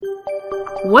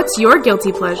What's your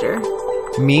guilty pleasure?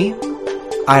 Me?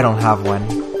 I don't have one.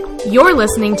 You're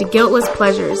listening to Guiltless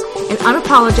Pleasures, an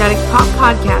unapologetic pop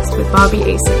podcast with Bobby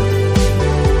Asen.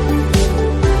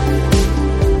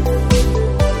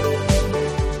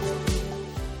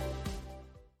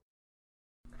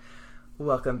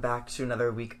 Welcome back to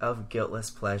another week of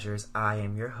Guiltless Pleasures. I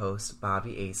am your host,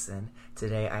 Bobby Asen.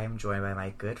 Today I am joined by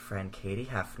my good friend, Katie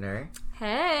Hefner.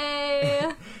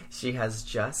 Hey! She has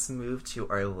just moved to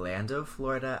Orlando,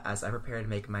 Florida, as I prepare to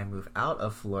make my move out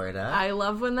of Florida. I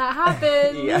love when that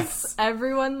happens. Yes.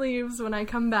 Everyone leaves when I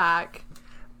come back.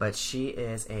 But she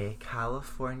is a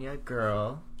California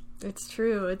girl. It's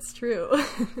true, it's true.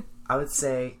 I would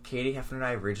say Katie Hefner and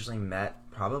I originally met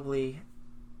probably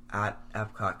at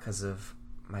Epcot because of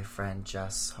my friend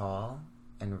Jess Hall.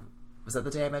 And was that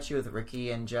the day I met you with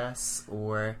Ricky and Jess?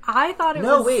 Or I thought it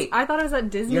was at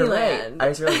Disneyland. You're right. I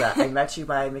just realized that. I met you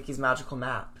by Mickey's Magical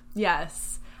Map.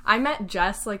 Yes. I met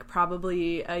Jess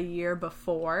probably a year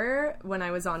before when I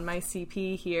was on my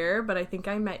CP here, but I think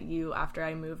I met you after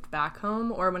I moved back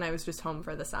home or when I was just home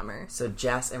for the summer. So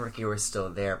Jess and Ricky were still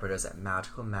there, but it was at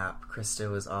Magical Map. Krista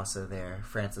was also there.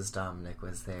 Francis Dominic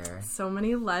was there. So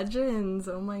many legends.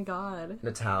 Oh my god.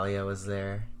 Natalia was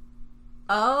there.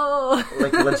 Oh.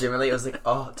 Legitimately, it was a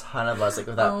ton of us,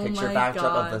 with that picture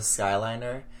backdrop of the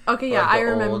Skyliner. Okay, yeah, I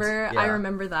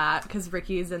remember that, because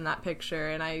Ricky's in that picture,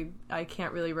 and I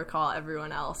can't really recall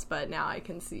everyone else, but now I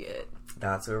can see it.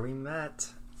 That's where we met.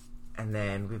 And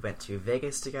then we went to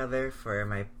Vegas together for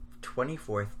my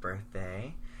 24th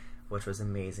birthday, which was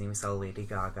amazing. We saw Lady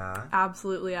Gaga.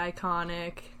 Absolutely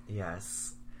iconic.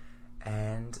 Yes.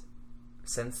 And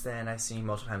since then, I've seen you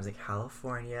multiple times in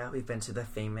California. We've been to the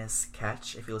famous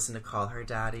Catch. If you listen to Call Her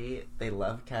Daddy, they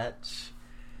love Catch.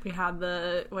 We had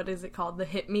what is it called? The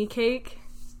Hit Me cake?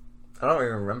 I don't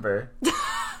even remember.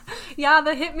 Yeah,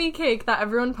 the Hit Me cake that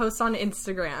everyone posts on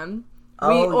Instagram.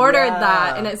 We ordered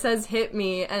that, and it says Hit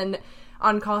Me, and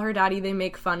on Call Her Daddy, they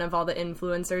make fun of all the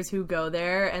influencers who go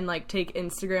there and, take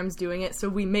Instagrams doing it, so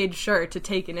we made sure to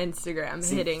take an Instagram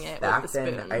hitting it with the spoon.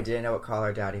 Back then, I didn't know what Call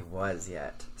Her Daddy was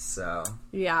yet, so...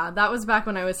 Yeah, that was back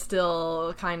when I was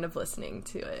still kind of listening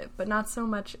to it, but not so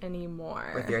much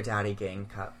anymore. With your Daddy Gang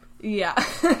cup. Yeah,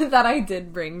 that I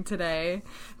did bring today.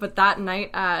 But that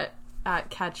night at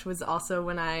Catch was also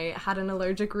when I had an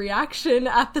allergic reaction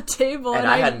at the table. And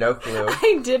I had no clue.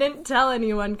 I didn't tell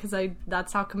anyone because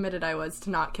that's how committed I was to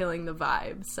not killing the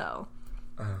vibe, so.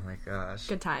 Oh my gosh.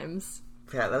 Good times.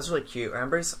 Yeah, that was really cute. I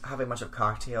remember having a bunch of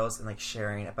cocktails and,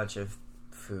 sharing a bunch of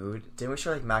food. Didn't we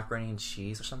share, macaroni and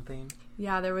cheese or something?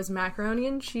 Yeah, there was macaroni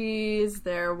and cheese.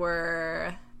 There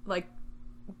were,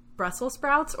 Brussels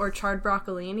sprouts or charred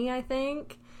broccolini, I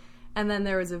think. And then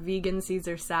there was a vegan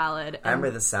Caesar salad. I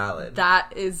remember the salad.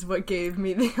 That is what gave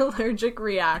me the allergic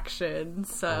reaction.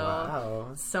 So,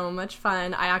 wow. So much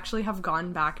fun. I actually have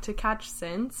gone back to Catch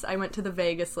since. I went to the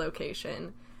Vegas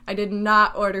location. I did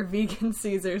not order vegan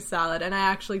Caesar salad, and I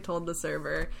actually told the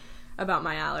server about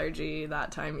my allergy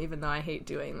that time, even though I hate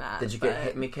doing that. Did you get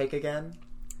Hit Me cake again?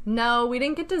 No, we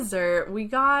didn't get dessert. We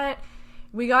got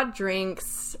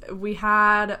drinks. We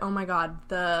had, oh my god,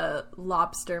 the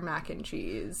lobster mac and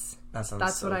cheese. That's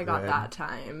what I got that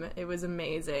time. It was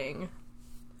amazing.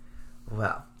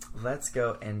 Well, let's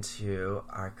go into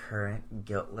our current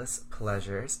guiltless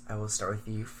pleasures. I will start with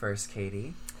you first,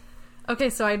 Katie. Okay,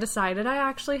 so I decided I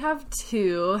actually have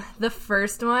two. The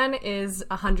first one is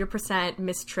 100%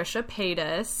 Miss Trisha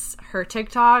Patyas. Her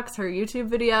TikToks, her YouTube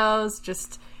videos,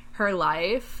 just her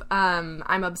life.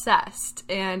 I'm obsessed.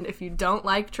 And if you don't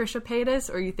like Trisha Patyas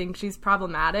or you think she's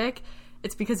problematic,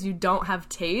 it's because you don't have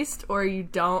taste or you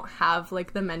don't have,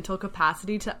 the mental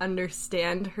capacity to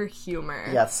understand her humor.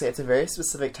 Yeah, it's a very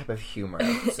specific type of humor.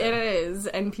 It is.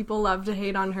 And people love to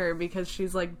hate on her because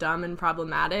she's, dumb and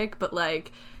problematic, but,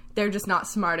 they're just not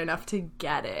smart enough to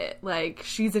get it.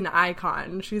 She's an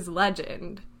icon. She's a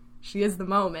legend. She is the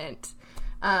moment.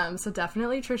 So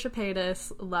definitely Trisha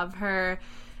Patyas. Love her.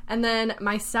 And then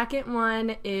my second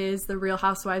one is the Real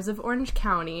Housewives of Orange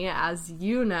County. As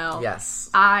you know, yes,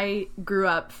 I grew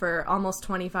up for almost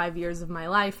 25 years of my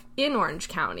life in Orange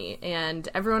County, and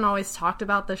everyone always talked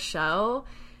about the show.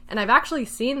 And I've actually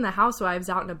seen the Housewives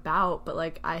out and about,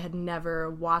 but, I had never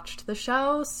watched the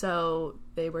show, so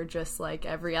they were just like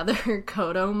every other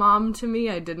Kodo mom to me.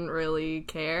 I didn't really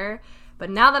care. But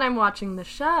now that I'm watching the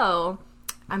show,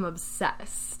 I'm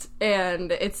obsessed.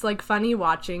 And it's, funny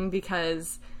watching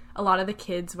because a lot of the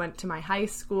kids went to my high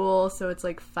school, so it's,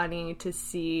 funny to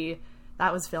see.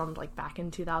 That was filmed, back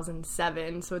in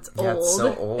 2007, so it's old. Yeah, it's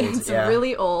so old. It's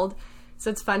really old. So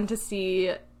it's fun to see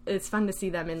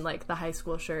them in, the high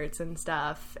school shirts and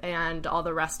stuff, and all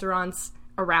the restaurants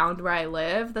around where I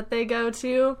live that they go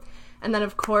to. And then,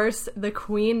 of course, the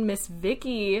queen, Miss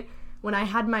Vicky. When I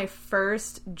had my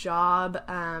first job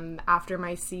after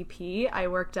my CP, I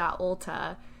worked at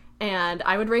Ulta. And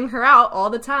I would ring her out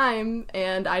all the time,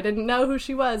 and I didn't know who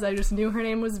she was. I just knew her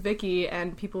name was Vicky,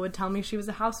 and people would tell me she was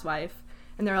a housewife.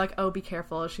 And they're like, oh, be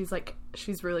careful.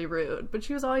 She's really rude. But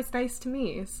she was always nice to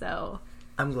me, so.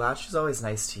 I'm glad she's always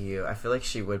nice to you. I feel like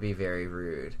she would be very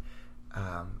rude.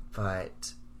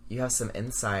 But you have some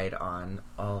insight on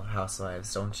all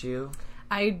housewives, don't you?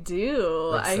 I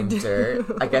do. Like some dirt.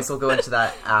 I guess we'll go into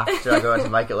that after I go into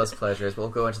my Guiltless Pleasures. We'll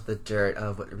go into the dirt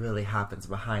of what really happens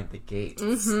behind the gates.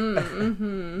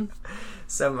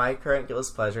 So my current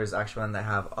Guiltless Pleasure is actually one that I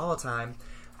have all the time.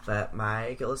 But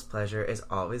my Guiltless Pleasure is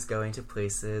always going to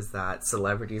places that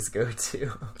celebrities go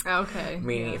to. Okay.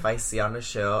 Meaning if I see on a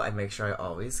show, I make sure I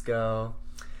always go.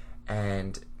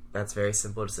 And that's very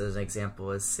simple. Just as an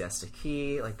example is Siesta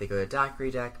Key. Like they go to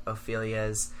Daiquiri Deck,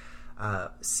 Ophelia's.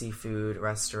 Seafood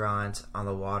restaurant on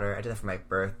the water. I did that for my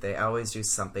birthday. I always do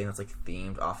something that's like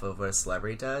themed off of what a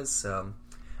celebrity does. So,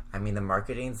 I mean, the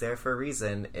marketing's there for a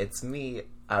reason. It's me.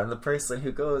 I'm the person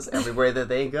who goes everywhere that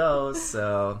they go.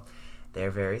 So,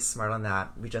 they're very smart on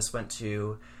that. We just went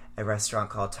to a restaurant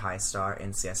called Thai Star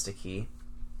in Siesta Key.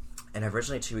 And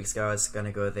originally 2 weeks ago I was going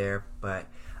to go there, but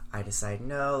I decided,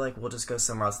 no, like, we'll just go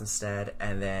somewhere else instead.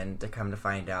 And then to come to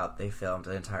find out, they filmed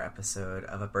an entire episode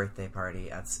of a birthday party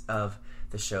of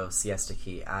the show Siesta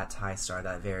Key at Thai Star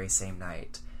that very same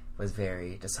night. It was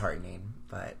very disheartening.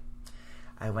 But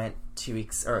I went 2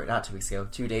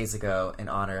 days ago in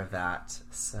honor of that.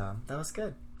 So that was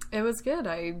good. It was good.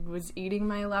 I was eating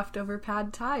my leftover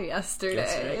pad thai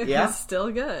yesterday. Yeah. It was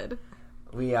still good.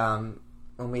 We, when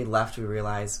we left, we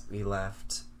realized we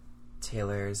left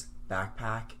Taylor's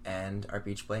backpack and our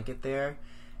beach blanket there,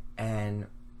 and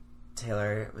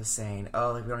Taylor was saying,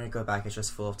 oh, like, we don't need to go back, it's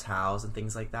just full of towels and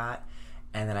things like that.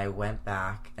 And then I went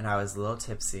back and I was a little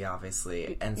tipsy,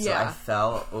 obviously, and so I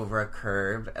fell over a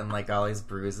curb and like all these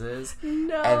bruises.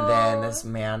 No. And then this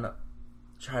man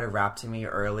tried to rap to me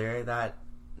earlier that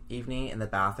evening in the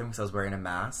bathroom because I was wearing a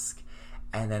mask,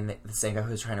 and then the same guy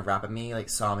who was trying to rap at me like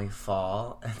saw me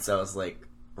fall, and so I was like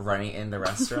running in the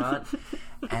restaurant.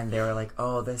 And they were like,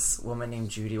 oh, this woman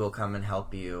named Judy will come and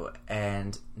help you.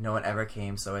 And no one ever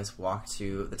came, so I just walked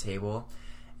to the table.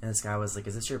 And this guy was like,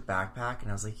 is this your backpack? And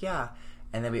I was like, yeah.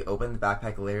 And then we opened the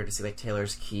backpack later to see, like,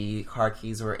 Taylor's car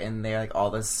keys were in there, like,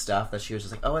 all this stuff that she was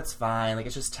just like, oh, it's fine. Like,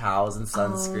 it's just towels and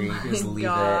sunscreen. Oh, just leave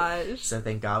gosh. it. So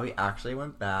thank God we actually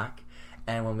went back.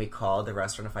 And when we called the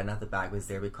restaurant to find out the bag was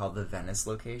there, we called the Venice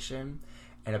location.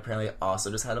 And apparently also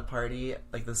just had a party,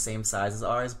 like, the same size as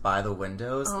ours by the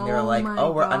windows. And they were like,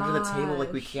 oh, we're under the table,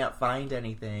 like, we can't find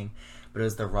anything. But it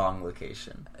was the wrong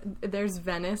location. There's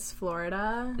Venice,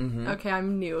 Florida? Mm-hmm. Okay,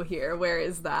 I'm new here. Where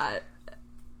is that?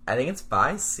 I think it's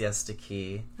by Siesta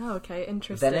Key. Oh, okay,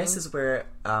 interesting. Venice is where,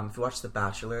 if you watch The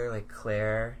Bachelor, like,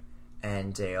 Claire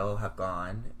and Dale have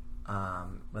gone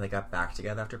when they got back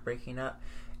together after breaking up.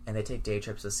 And they take day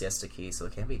trips to Siesta Key, so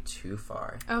it can't be too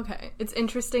far. Okay. It's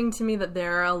interesting to me that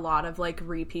there are a lot of, like,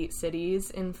 repeat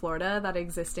cities in Florida that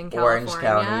exist in California. Orange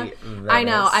County, Venice. I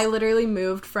know. I literally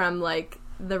moved from, like,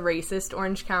 the racist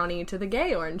Orange County to the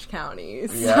gay Orange County.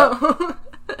 So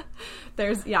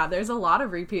there's a lot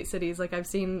of repeat cities. Like, I've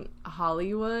seen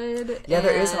Hollywood. Yeah,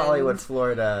 there is Hollywood,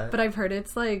 Florida. But I've heard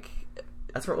it's, like...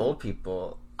 That's for old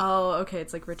people. Oh, okay,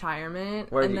 it's like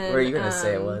retirement. Where are you going to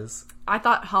say it was? I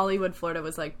thought Hollywood, Florida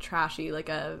was like trashy, like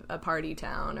a party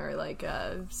town or like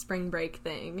a spring break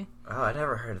thing. Oh, I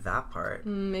never heard of that part.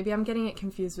 Maybe I'm getting it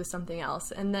confused with something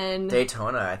else. And then...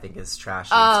 Daytona, I think, is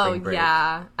trashy. Oh, spring break.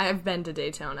 Yeah. I've been to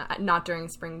Daytona. Not during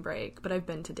spring break, but I've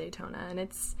been to Daytona. And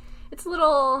it's a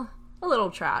little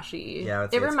trashy. Yeah,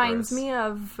 it reminds me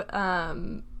of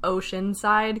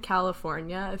Oceanside,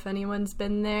 California, if anyone's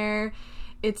been there.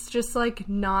 It's just, like,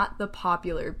 not the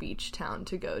popular beach town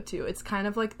to go to. It's kind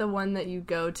of like the one that you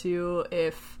go to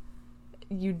if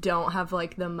you don't have,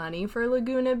 like, the money for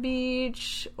Laguna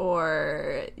Beach,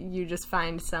 or you just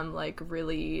find some, like,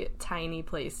 really tiny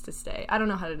place to stay. I don't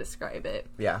know how to describe it.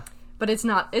 Yeah. But it's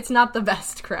not the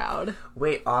best crowd.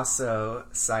 Wait, also,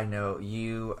 side note,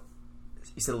 you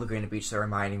said Laguna Beach, so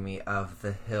reminding me of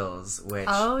The Hills, which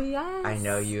oh, yes. I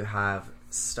know you have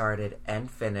started and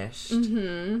finished.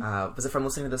 Mm-hmm. Was it from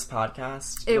listening to this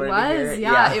podcast? It was,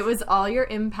 yeah. It was All Your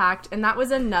Impact, and that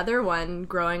was another one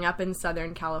growing up in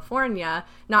Southern California,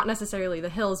 not necessarily The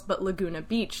Hills, but Laguna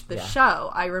Beach, the show.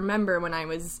 I remember when I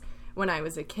was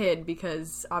a kid,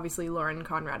 because obviously Lauren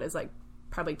Conrad is like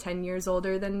probably 10 years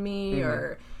older than me,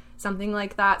 or something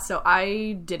like that. So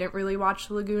I didn't really watch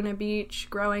Laguna Beach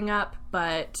growing up,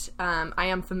 but I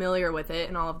am familiar with it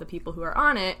and all of the people who are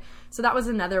on it. So that was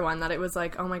another one that it was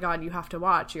like, oh my god, you have to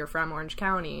watch. You're from Orange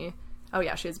County. Oh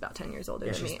yeah, she was about 10 years older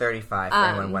than me. Yeah, she's 35, for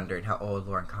anyone wondering how old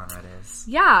Lauren Conrad is.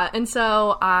 Yeah, and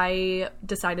so I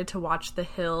decided to watch The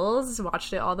Hills,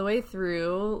 watched it all the way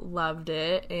through, loved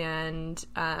it, and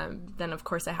then of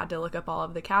course I had to look up all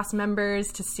of the cast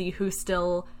members to see who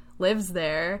still lives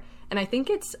there. And I think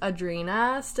it's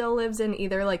Adrina still lives in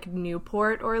either like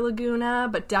Newport or Laguna,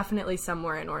 but definitely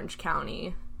somewhere in Orange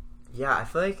County. Yeah, I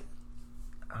feel like,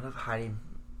 I don't know if Heidi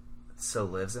still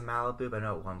lives in Malibu, but I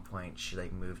know at one point she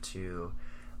like moved to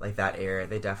like that area.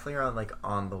 They definitely are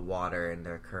on the water in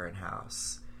their current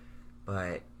house, but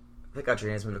I think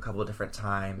Adrina's moved a couple of different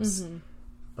times.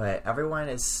 But everyone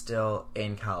is still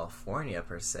in California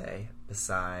per se,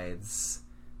 besides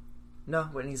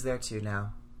Whitney's there too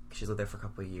now. She's lived there for a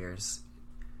couple of years.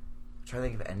 I'm trying to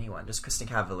think of anyone. Just Kristen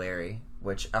Cavallari,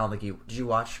 which I don't think did you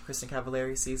watch Kristen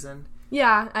Cavallari's season?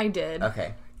 Yeah, I did.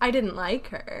 Okay. I didn't like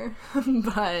her,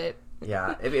 but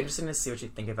yeah, it'd be interesting to see what you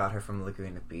think about her from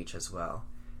Laguna Beach as well.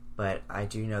 But I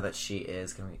do know that she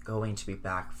is going to be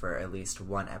back for at least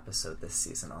one episode this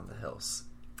season on The Hills.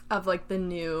 Of like the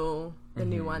new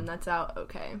one that's out.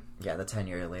 Okay. Yeah, the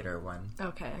 10-year later one.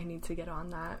 Okay, I need to get on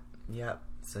that. Yep.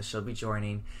 So she'll be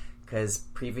joining, because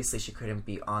previously she couldn't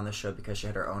be on the show because she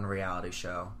had her own reality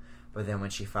show. But then when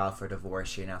she filed for divorce,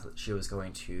 she announced that she was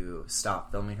going to stop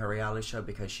filming her reality show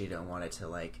because she didn't want it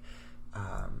to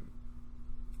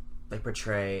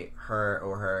portray her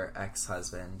or her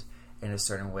ex-husband in a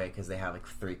certain way, because they have like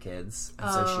 3 kids, and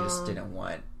so she just didn't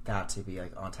want that to be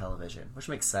like on television, which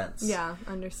makes sense. Yeah,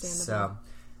 understandable.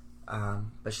 So,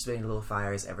 but she's getting little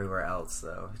fires everywhere else,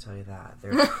 though. I tell you that,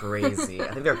 they're crazy. I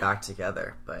think they're back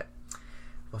together, but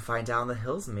we'll find out in The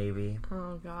Hills, maybe.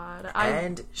 Oh, God.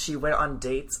 And she went on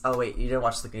dates. Oh, wait, you didn't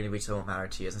watch Laguna Beach, so it won't matter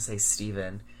to you. I was going to say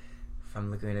Steven from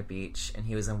Laguna Beach, and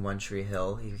he was in One Tree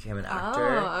Hill. He became an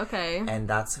actor. Oh, okay. And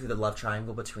that's who the love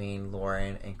triangle between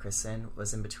Lauren and Kristen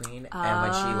was in between. And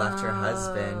when she left her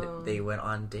husband, they went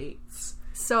on dates.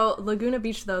 So Laguna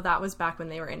Beach, though, that was back when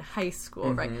they were in high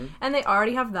school, right? And they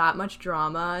already have that much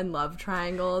drama and love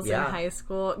triangles in high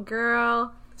school.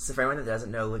 Girl... So for anyone that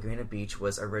doesn't know, Laguna Beach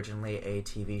was originally a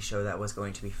TV show that was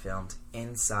going to be filmed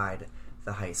inside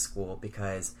the high school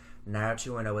because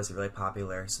 90210 was really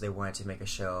popular, so they wanted to make a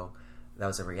show that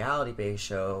was a reality-based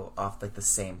show off like the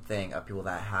same thing of people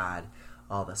that had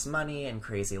all this money and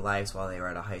crazy lives while they were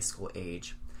at a high school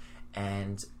age.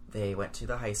 And they went to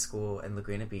the high school in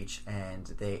Laguna Beach and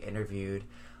they interviewed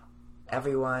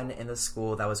everyone in the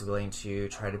school that was willing to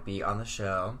try to be on the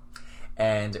show.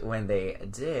 And when they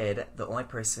did, the only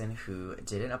person who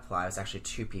didn't apply was actually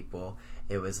 2 people.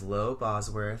 It was Lo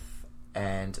Bosworth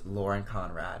and Lauren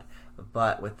Conrad.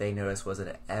 But what they noticed was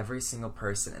that every single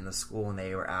person in the school, when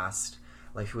they were asked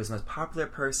like who was the most popular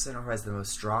person or who has the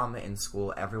most drama in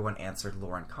school, everyone answered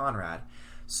Lauren Conrad.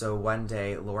 So one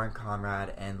day, Lauren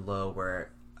Conrad and Lo were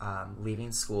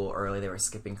leaving school early. They were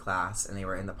skipping class, and they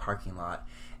were in the parking lot.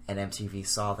 And MTV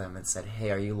saw them and said,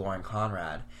 "Hey, are you Lauren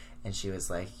Conrad?" And she was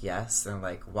like, "Yes." And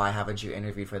like, "Why haven't you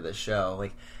interviewed for this show?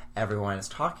 Like, everyone is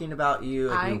talking about you.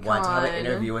 Like, we want to have an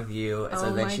interview with you." And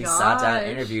so then she sat down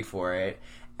and interviewed for it.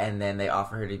 And then they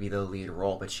offered her to be the lead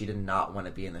role, but she did not want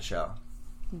to be in the show.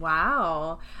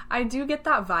 Wow. I do get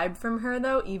that vibe from her,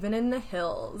 though, even in The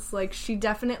Hills. Like, she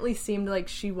definitely seemed like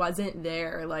she wasn't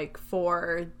there, like,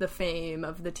 for the fame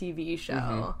of the TV show.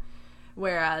 Mm-hmm.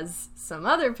 Whereas some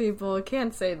other people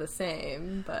can't say the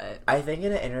same, but... I think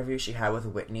in an interview she had with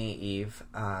Whitney Eve,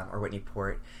 or Whitney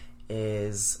Port,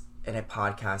 is in a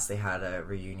podcast they had a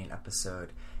reunion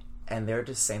episode, and they're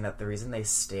just saying that the reason they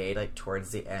stayed, like,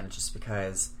 towards the end just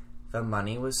because the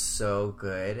money was so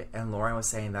good, and Lauren was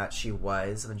saying that she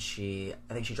was, when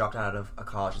I think she dropped out of a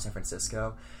college in San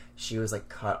Francisco, she was, like,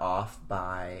 cut off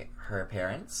by her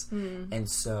parents, and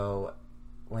so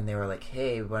when they were like,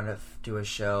 "Hey, we want to do a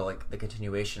show, like, the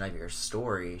continuation of your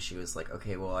story," she was like,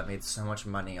 "Okay, well, I made so much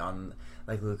money on,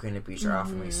 like, Laguna Beach. They're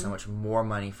offering me so much more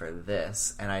money for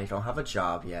this, and I don't have a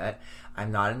job yet.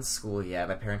 I'm not in school yet.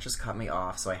 My parents just cut me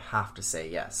off, so I have to say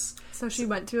yes." So she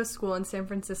went to a school in San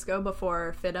Francisco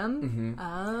before FITM? Mm-hmm.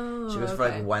 Oh, she was for,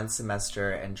 like, one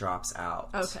semester and drops out.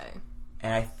 Okay.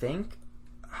 And I think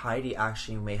Heidi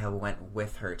actually may have went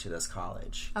with her to this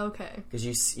college. Okay.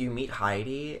 Because you meet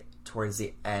Heidi towards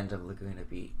the end of Laguna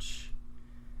Beach.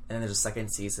 And then there's a second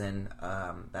season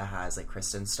that has, like,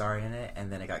 Kristen starring in it,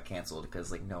 and then it got canceled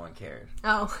because, like, no one cared.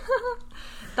 Oh.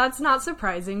 That's not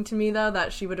surprising to me, though,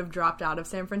 that she would have dropped out of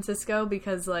San Francisco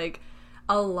because, like,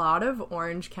 a lot of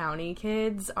Orange County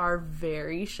kids are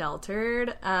very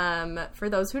sheltered. For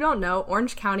those who don't know,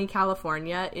 Orange County,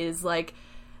 California is like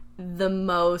the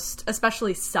most,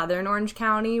 especially southern Orange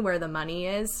County where the money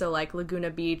is. So like Laguna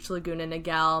Beach, Laguna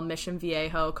Niguel, Mission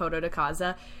Viejo, Coto de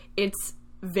Caza. It's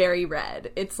very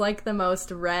red. It's like the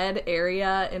most red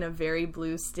area in a very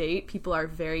blue state. People are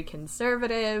very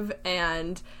conservative,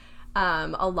 and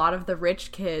a lot of the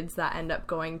rich kids that end up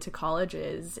going to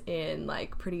colleges in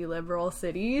like pretty liberal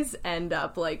cities end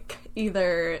up like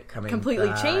either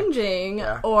completely changing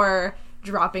or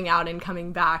dropping out and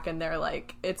coming back, and they're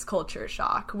like, it's culture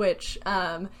shock, which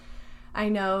I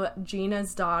know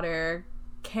Gina's daughter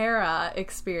Cara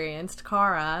experienced.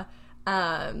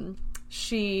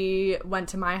 She went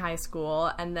to my high school,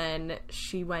 and then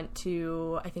she went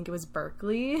to, I think it was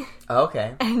Berkeley. Oh,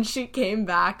 okay. And she came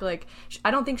back, like,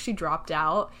 I don't think she dropped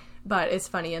out, but it's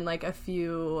funny, in, like, a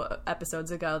few episodes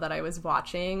ago that I was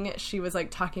watching, she was, like,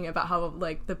 talking about how,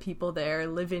 like, the people there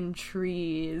live in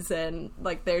trees, and,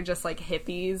 like, they're just, like,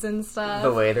 hippies and stuff.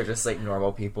 The way they're just, like,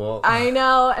 normal people. I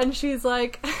know, and she's,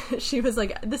 like, she was,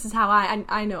 like, this is how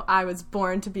I know I was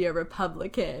born to be a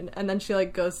Republican, and then she,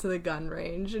 like, goes to the gun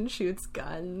range and shoots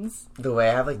guns. The way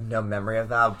I have, like, no memory of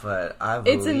that, but I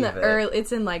believe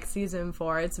it's in, like, season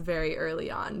 4, it's very early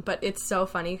on, but it's so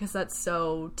funny because that's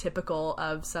so typical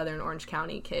of Southern Orange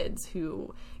County kids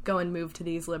who go and move to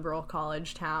these liberal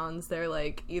college towns. They're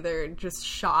like either just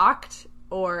shocked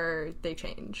or they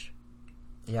change.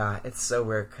 Yeah, it's so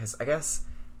weird because I guess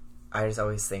I just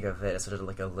always think of it as sort of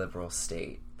like a liberal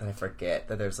state, that I forget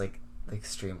that there's like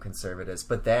extreme conservatives.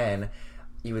 But then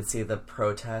you would see the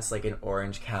protests like in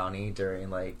Orange County during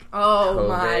like COVID,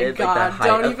 my god, like,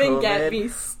 don't even get me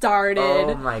started.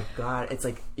 Oh my god, it's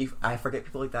like I forget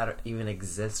people like that even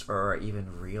exist or are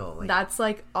even real. Like, that's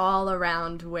like all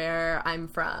around where I'm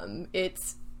from.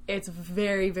 It's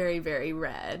very, very, very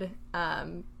red,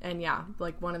 and yeah,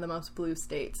 like one of the most blue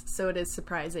states, so it is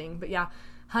surprising. But yeah,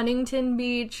 Huntington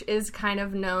Beach is kind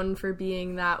of known for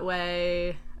being that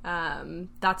way.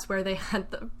 That's where they had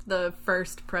the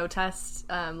first protest,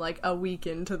 like a week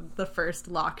into the first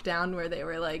lockdown, where they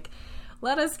were like,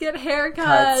 let us get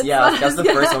haircuts. Yeah, that's the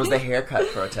first one, was the haircut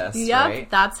protest, yep, right?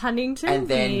 That's Huntington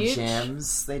Beach. And then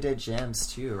gyms, they did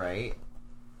gyms too, right?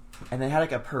 And they had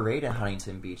like a parade in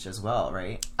Huntington Beach as well,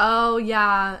 right? Oh,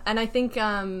 yeah, and I think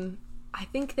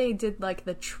they did like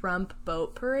the Trump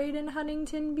boat parade in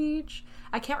Huntington Beach.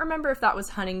 I can't remember if that was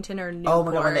Huntington or Newport. Oh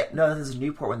my god, no, this was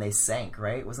Newport when they sank,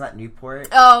 right? Wasn't that Newport?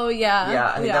 Oh, yeah.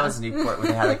 Yeah, I think that was Newport when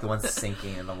they had like the ones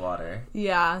sinking in the water.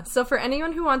 Yeah. So for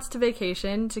anyone who wants to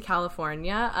vacation to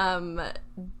California,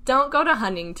 don't go to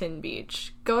Huntington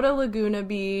Beach. Go to Laguna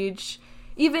Beach,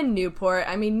 even Newport.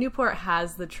 I mean, Newport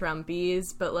has the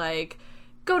Trumpies, but like,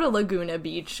 go to Laguna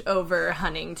Beach over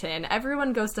Huntington.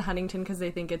 Everyone goes to Huntington because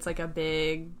they think it's like a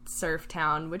big surf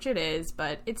town, which it is,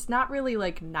 but it's not really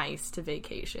like nice to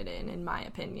vacation in my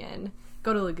opinion.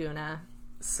 Go to Laguna.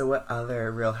 So what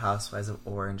other Real Housewives of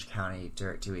Orange County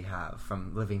dirt do we have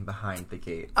from living behind the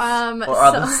gates? Or on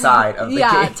the side of the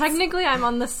gates? Yeah, technically I'm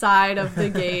on the side of the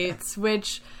gates,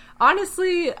 which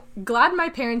honestly, glad my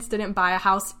parents didn't buy a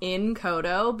house in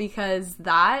Coto, because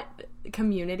that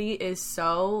community is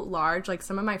so large. Like,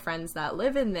 some of my friends that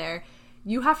live in there,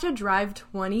 you have to drive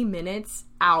 20 minutes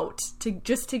out to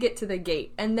get to the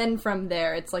gate, and then from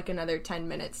there it's like another 10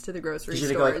 minutes to the grocery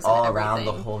stores. You go like all around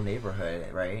the whole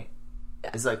neighborhood, right?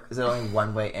 Is it only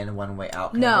one way in, one way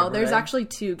out? No, there's actually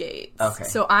 2 gates. Okay.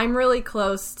 So I'm really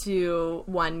close to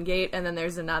one gate, and then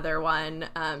there's another one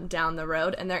down the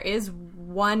road. And there is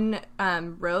one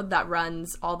road that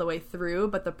runs all the way through,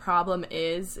 but the problem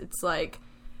is it's like,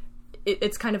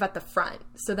 it's kind of at the front.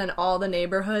 So then all the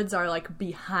neighborhoods are like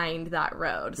behind that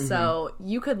road. Mm-hmm. So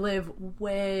you could live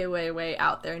way, way, way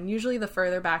out there. And usually the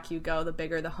further back you go, the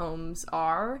bigger the homes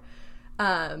are.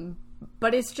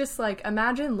 But it's just like,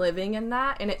 imagine living in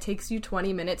that, and it takes you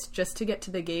 20 minutes just to get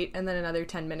to the gate, and then another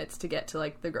 10 minutes to get to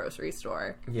like the grocery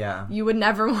store. Yeah. You would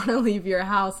never want to leave your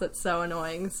house. That's so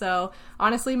annoying. So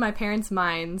honestly, my parents'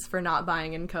 minds for not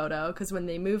buying in Coto, because when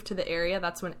they moved to the area,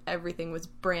 that's when everything was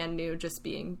brand new, just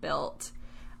being built.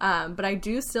 But I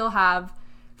do still have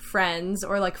friends,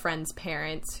 or like friends'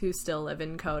 parents, who still live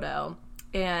in Coto.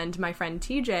 And my friend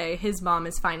TJ, his mom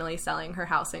is finally selling her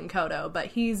house in Coto, but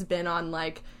he's been on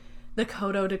like the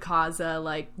Coto de Caza,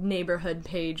 like, neighborhood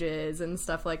pages and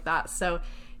stuff like that. So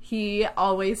he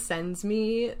always sends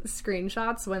me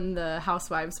screenshots when the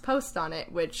housewives post on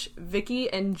it, which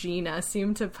Vicky and Gina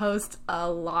seem to post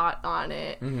a lot on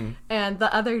it. Mm-hmm. And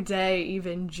the other day,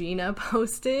 even Gina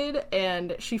posted,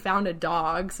 and she found a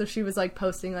dog. So she was, like,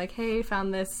 posting, like, hey,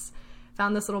 found this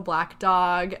found this little black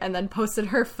dog, and then posted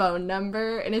her phone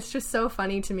number. And it's just so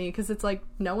funny to me because it's like,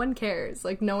 no one cares.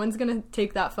 Like, no one's gonna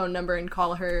take that phone number and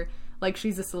call her like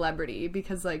she's a celebrity,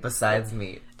 because like, besides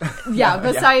me. Yeah,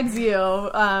 besides you.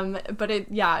 But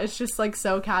it's just like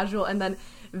so casual. And then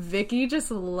Vicky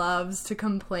just loves to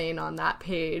complain on that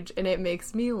page, and it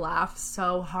makes me laugh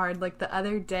so hard. Like, the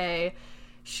other day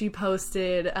she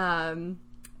posted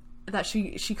that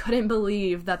she couldn't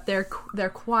believe that their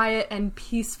quiet and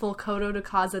peaceful Kodo de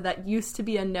Casa that used to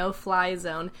be a no-fly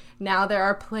zone, now there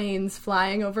are planes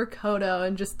flying over Kodo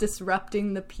and just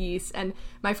disrupting the peace. And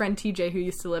my friend TJ, who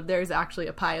used to live there, is actually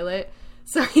a pilot,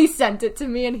 so he sent it to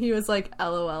me, and he was like,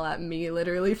 LOL at me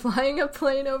literally flying a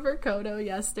plane over Kodo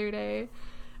yesterday.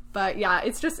 But yeah,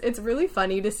 it's really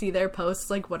funny to see their posts,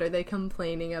 like, what are they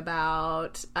complaining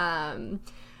about,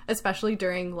 especially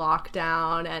during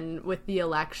lockdown and with the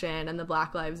election and the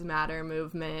Black Lives Matter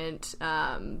movement.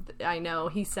 I know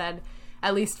he said,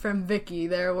 at least from Vicky,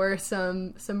 there were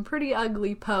some pretty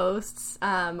ugly posts. Or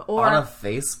on a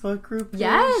Facebook group page?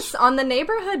 Yes, on the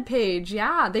neighborhood page.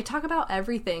 Yeah, they talk about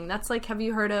everything. That's like, have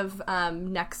you heard of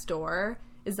Nextdoor?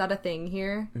 Is that a thing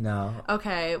here? No.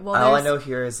 Okay, well, all I know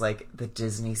here is, like, the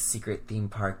Disney secret theme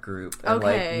park group and,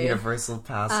 like, Universal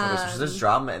passwords. There's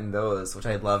drama in those, which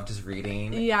I love just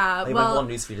reading. Yeah, like, well, my whole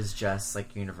newsfeed is just,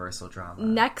 like, Universal drama.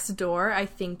 Nextdoor, I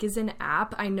think, is an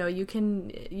app. I know you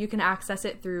can access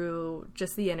it through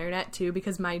just the internet, too,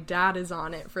 because my dad is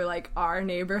on it for, like, our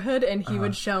neighborhood, and he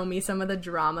would show me some of the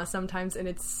drama sometimes, and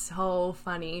it's so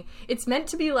funny. It's meant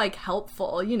to be, like,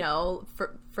 helpful, you know,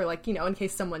 for like, you know, in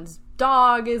case someone's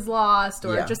dog is lost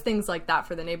or just things like that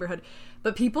for the neighborhood.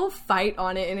 But people fight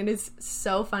on it, and it is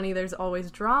so funny. There's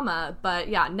always drama. But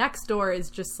yeah, Nextdoor is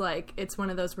just like, it's one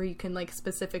of those where you can like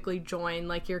specifically join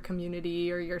like your community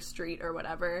or your street or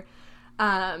whatever.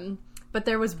 But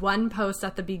there was one post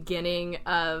at the beginning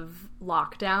of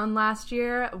lockdown last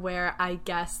year where I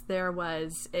guess there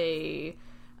was a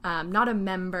not a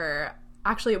member.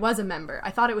 Actually, it was a member.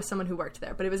 I thought it was someone who worked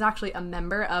there, but it was actually a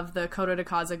member of the Kodo de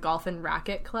Casa Golf and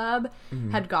Racquet Club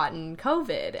had gotten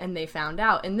COVID, and they found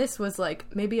out. And this was like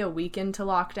maybe a week into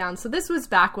lockdown. So this was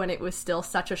back when it was still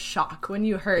such a shock when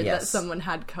you heard that someone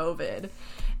had COVID.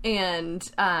 And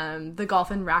the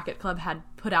Golf and Racquet Club had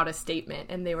put out a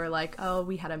statement, and they were like, oh,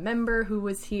 we had a member who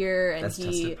was here, and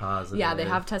tested positive. Yeah, they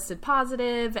have tested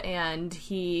positive, and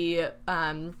he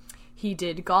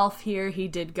did golf here. He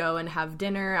did go and have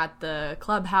dinner at the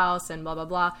clubhouse and blah, blah,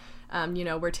 blah. You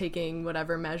know, we're taking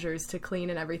whatever measures to clean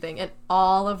and everything. And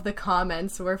all of the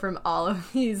comments were from all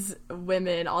of these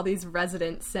women, all these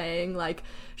residents saying, like,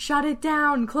 shut it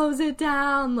down, close it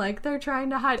down. Like, they're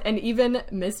trying to hide. And even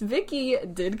Miss Vicky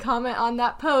did comment on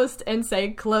that post and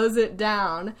say, close it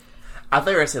down. I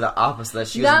thought you were going to say the opposite, that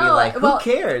she was going to be like, who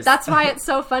cares? That's why it's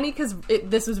so funny, because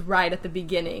this was right at the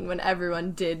beginning when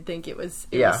everyone did think it was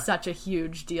such a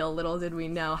huge deal. Little did we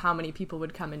know how many people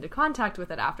would come into contact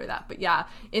with it after that. But yeah,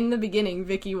 in the beginning,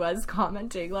 Vicky was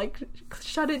commenting, like,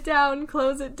 shut it down,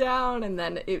 close it down. And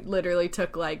then it literally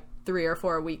took like 3 or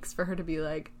 4 weeks for her to be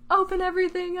like, open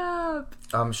everything up.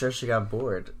 I'm sure she got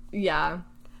bored. Yeah.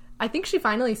 I think she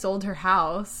finally sold her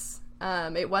house.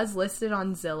 It was listed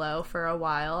on Zillow for a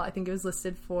while. I think it was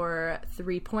listed for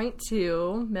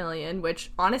 $3.2 million,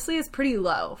 which honestly is pretty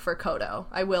low for Kodo.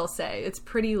 I will say it's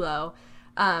pretty low.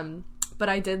 But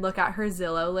I did look at her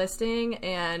Zillow listing,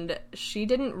 and she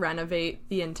didn't renovate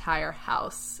the entire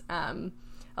house.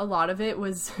 A lot of it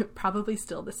was probably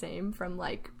still the same from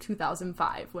like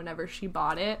 2005 whenever she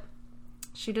bought it.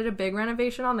 She did a big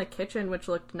renovation on the kitchen, which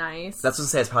looked nice. That's what I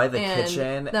say. It's probably the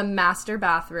kitchen. The master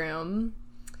bathroom.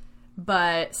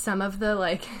 But some of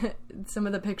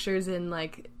the pictures in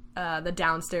like the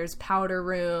downstairs powder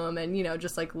room and, you know,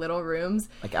 just like little rooms,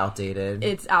 like outdated.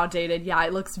 It's outdated. Yeah,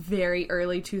 it looks very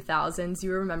early 2000s.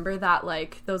 You remember that,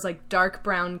 like those like dark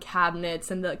brown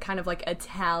cabinets and the kind of like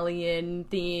Italian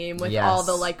theme with all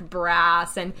the like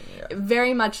brass and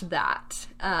very much that.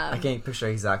 I can't picture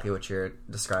exactly what you're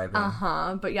describing.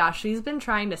 But yeah, she's been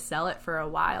trying to sell it for a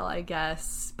while, I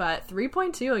guess. But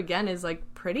 3.2 again is like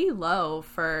pretty low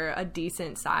for a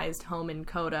decent sized home in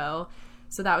Kodo.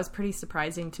 So that was pretty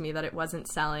surprising to me that it wasn't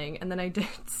selling. And then I did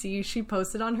see she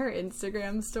posted on her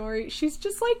Instagram story. She's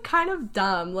just like kind of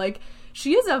dumb. Like,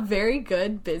 she is a very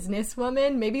good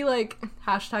businesswoman. Maybe like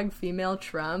hashtag female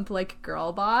Trump, like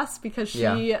girl boss, because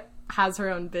she has her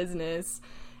own business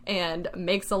and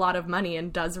makes a lot of money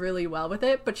and does really well with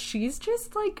it. But she's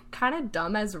just like kind of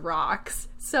dumb as rocks.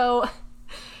 So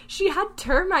she had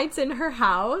termites in her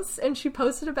house, and she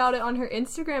posted about it on her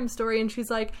Instagram story, and she's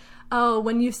like, oh,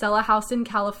 when you sell a house in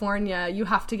California, you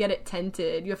have to get it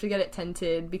tinted. You have to get it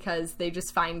tinted because they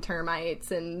just find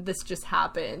termites and this just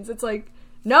happens. It's like,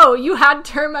 no, you had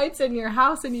termites in your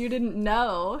house and you didn't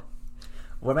know.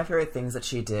 One of my favorite things that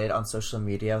she did on social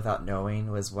media without knowing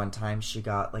was one time she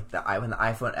got, like, when the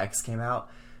iPhone X came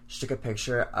out, she took a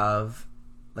picture of,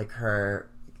 like, her,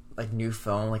 like, new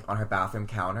phone, like, on her bathroom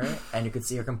counter, and you could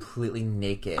see her completely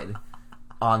naked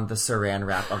on the saran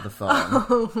wrap of the phone.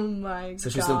 Oh my god. So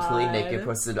she was completely naked,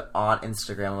 posted on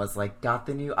Instagram, was like, got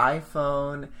the new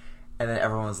iPhone, and then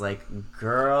everyone was like,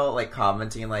 girl, like,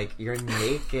 commenting, like, you're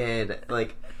naked.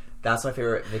 Like, that's my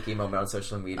favorite Vicky moment on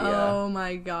social media. Oh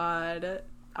my god.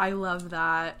 I love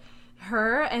that.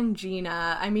 Her and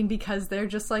Gina, I mean, because they're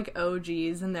just like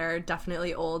OGs and they're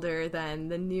definitely older than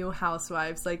the new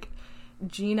housewives. Like,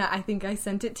 Gina, I think I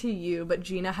sent it to you, but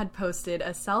Gina had posted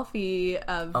a selfie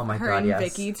of her and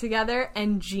Vicky together,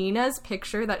 and Gina's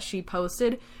picture that she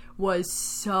posted was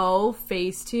so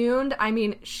Facetuned. I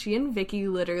mean, she and Vicky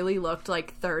literally looked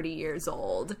like 30 years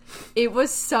old. It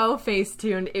was so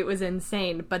Facetuned. It was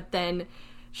insane. But then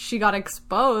she got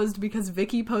exposed because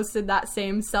Vicky posted that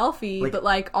same selfie, like, but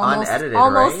like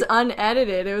almost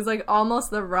unedited. It was like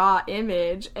almost the raw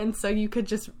image, and so you could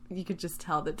just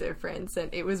tell the difference.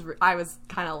 And I was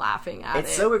kind of laughing at it.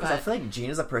 It's so weird because I feel like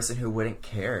Gina's a person who wouldn't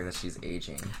care that she's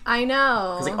aging. I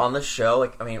know, because like on the show,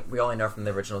 like, I mean, we only know from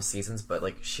the original seasons, but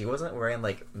like she wasn't wearing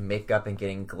like makeup and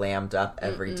getting glammed up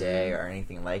every day or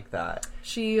anything like that.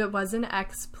 She was an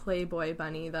ex-Playboy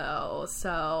bunny, though,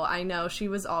 so I know she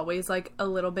was always, like, a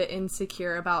little bit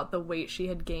insecure about the weight she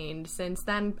had gained since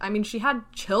then. I mean, she had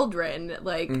children.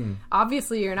 Like,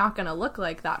 obviously you're not going to look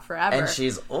like that forever. And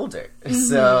she's older,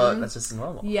 so that's just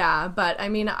normal. Yeah, but, I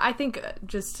mean, I think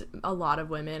just a lot of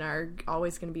women are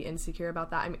always going to be insecure about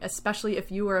that. I mean, especially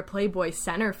if you were a Playboy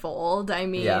centerfold. I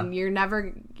mean,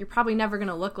 you're probably never going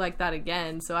to look like that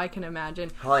again, so I can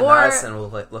imagine. Holly Madison will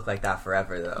look like that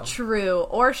forever, though. True.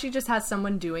 Or she just has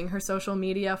someone doing her social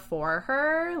media for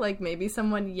her. Like, maybe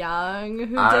someone young who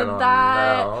did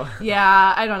that. Know.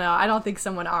 Yeah, I don't know. I don't think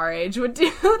someone our age would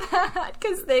do that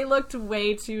because they looked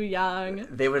way too young.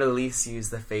 They would at least use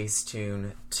the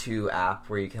Facetune 2 app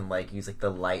where you can, like, use, like, the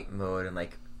light mode and,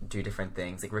 like, do different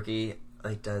things. Like, Ricky,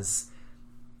 like,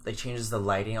 changes the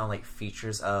lighting on, like,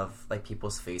 features of, like,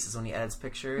 people's faces when he edits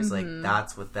pictures. Like,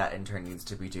 that's what that intern needs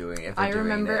to be doing if they're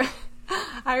doing it.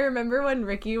 I remember when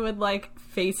Ricky would, like,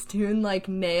 Facetune, like,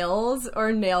 nails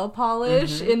or nail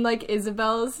polish in, like,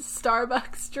 Isabel's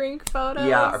Starbucks drink photos.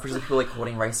 Yeah, or for people, like,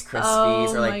 holding Rice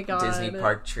Krispies or, like, Disney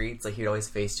park treats. Like, he'd always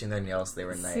Facetune their nails so they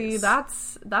were nice. See,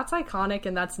 that's iconic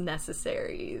and that's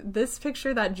necessary. This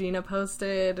picture that Gina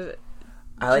posted...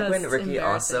 I like when Ricky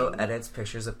also edits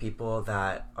pictures of people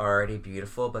that are already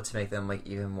beautiful, but to make them, like,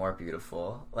 even more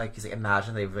beautiful. Like, he's like,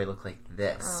 imagine they really look like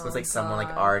this. It's like someone,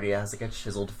 like, already has, like, a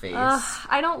chiseled face.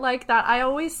 I don't like that. I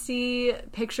always see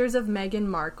pictures of Meghan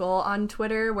Markle on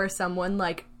Twitter where someone,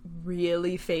 like,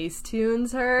 really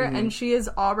Facetunes her, and she is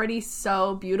already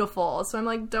so beautiful. So I'm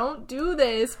like, don't do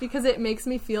this, because it makes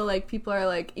me feel like people are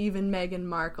like, even Meghan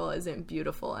Markle isn't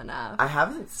beautiful enough. I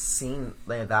haven't seen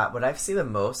like that. What I've seen the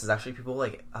most is actually people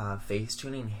like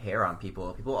Facetuning hair on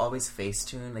people. People always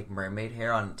Facetune like mermaid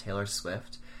hair on Taylor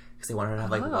Swift because they want her to have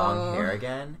like long hair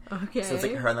again. Okay. So it's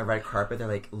like her on the red carpet. They're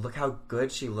like, look how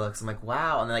good she looks. I'm like,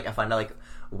 wow. And then like I find out like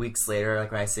weeks later,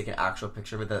 like when I see like, an actual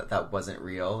picture of it that wasn't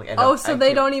real. Like,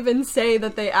 they don't even say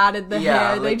that they added the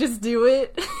hair. Like, they just do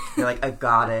it. They're like a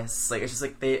goddess. Like it's just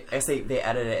like they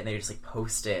edit it and they just like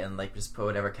post it and like just put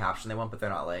whatever caption they want, but they're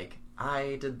not like,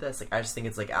 I did this. Like I just think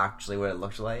it's like actually what it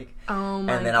looked like. Oh my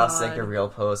god. And then I'll see like a real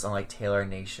post on like Taylor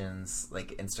Nation's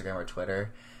like Instagram or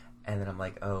Twitter. And then I'm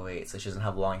like, oh wait, so she doesn't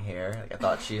have long hair? Like I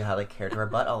thought she had like hair to her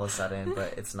butt all of a sudden,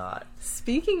 but it's not.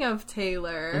 Speaking of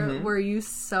Taylor, were you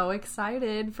so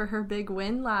excited for her big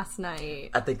win last night?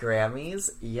 At the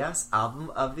Grammys, yes, album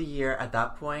of the year. At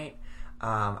that point,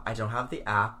 I don't have the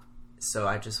app, so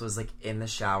I just was like in the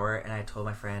shower and I told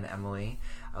my friend Emily,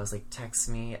 I was like, text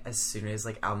me as soon as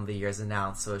like album of the year is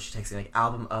announced. So she texted me like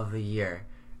album of the year,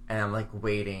 and I'm like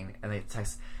waiting, and they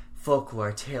text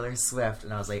Folklore, Taylor Swift,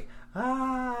 and I was like,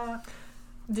 ah.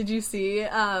 Did you see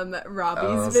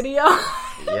Robbie's video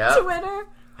on Twitter?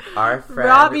 Our friend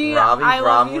Robbie I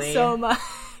love Bromley you so much.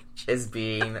 is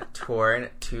being torn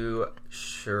to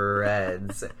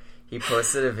shreds. He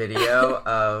posted a video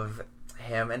of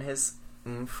him and his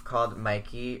oomph called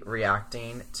Mikey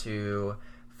reacting to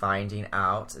finding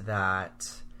out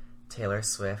that Taylor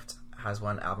Swift has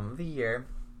won Album of the Year.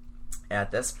 And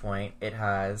at this point, it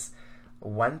has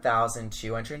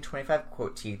 1,225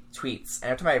 quote tweets,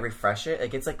 and every time I refresh it,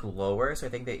 it gets like lower. So I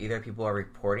think that either people are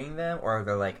reporting them or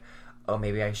they're like, oh,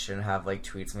 maybe I shouldn't have, like,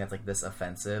 tweeted something that's, like, this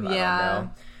offensive. Yeah. I don't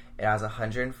know. It has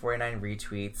 149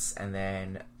 retweets, and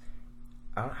then,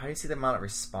 how do you see the amount of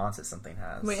responses something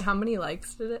has? Wait, how many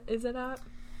likes is it at?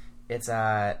 It's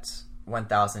at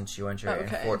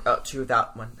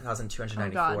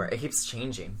 1,294. It keeps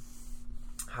changing.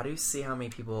 How do you see how many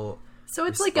people So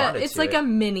it's like a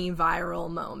mini viral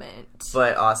moment.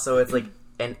 But also it's like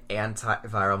an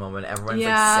anti-viral moment. Everyone's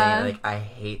like saying like I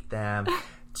hate them.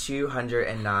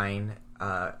 209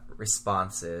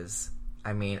 responses.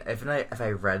 I mean, if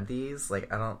I read these,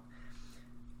 like I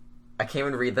can't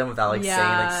even read them without like saying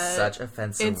like such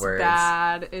offensive words.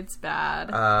 It's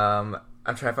bad.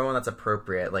 I'm trying to find one that's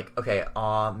appropriate. Like, okay,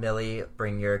 aw, Millie,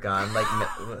 bring your gun. Like,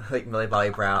 like Millie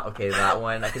Bobby Brown. Okay, that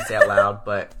one I can say out loud,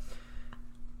 but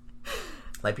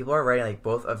like people are writing like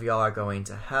both of y'all are going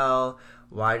to hell.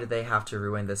 Why did they have to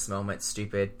ruin this moment?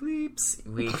 Stupid bleeps.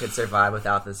 We could survive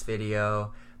without this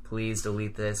video. Please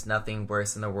delete this. Nothing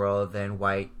worse in the world than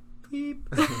white bleep.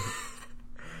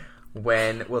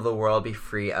 When will the world be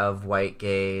free of white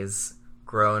gays,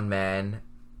 grown men?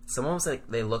 Someone was like,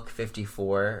 they look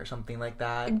 54 or something like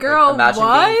that. Girl, like, imagine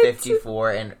what? being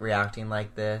 54 and reacting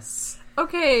like this.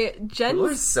 Okay, People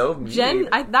are so mean.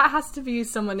 that has to be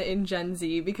someone in Gen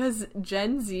Z, because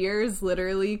Gen Zers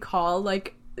literally call,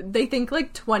 like, they think,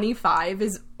 like, 25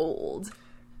 is old.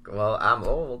 Well, I'm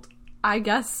old. I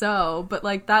guess so, but,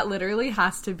 like, that literally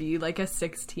has to be, like, a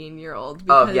 16-year-old.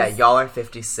 Oh, yeah, y'all are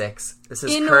 56. This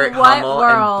is Kurt Hummel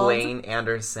and Blaine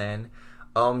Anderson.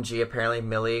 OMG, apparently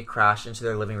Millie crashed into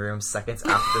their living room seconds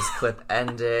after this clip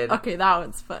ended. Okay, that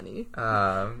one's funny.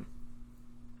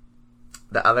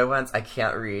 The other ones I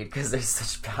can't read because there's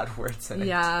such bad words in it.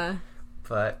 Yeah.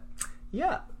 But,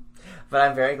 yeah. But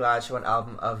I'm very glad she won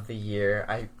Album of the Year.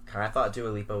 I kind of thought Dua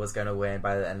Lipa was going to win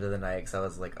by the end of the night, because I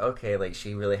was like, okay, like,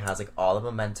 she really has, like, all the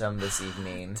momentum this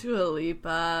evening. Dua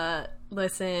Lipa.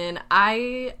 Listen,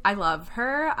 I love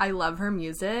her. I love her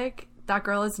music. That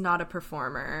girl is not a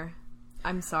performer.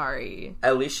 I'm sorry.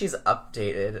 At least she's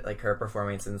updated, like, her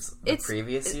performances in the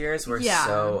previous years were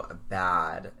so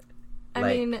bad. I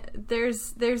mean,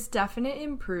 there's definite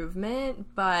improvement,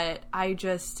 but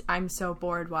I'm so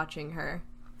bored watching her.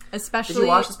 Especially... Did you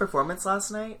watch this performance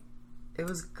last night? It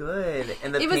was good.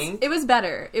 And pink? It was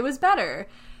better. It was better.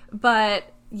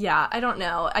 But, yeah, I don't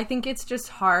know. I think it's just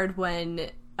hard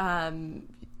when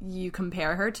you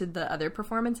compare her to the other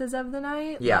performances of the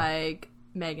night. Yeah. Like,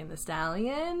 Megan Thee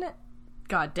Stallion.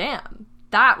 God damn.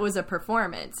 That was a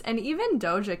performance. And even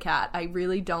Doja Cat, I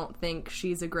really don't think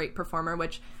she's a great performer,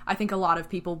 which I think a lot of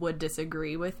people would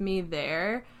disagree with me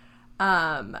there.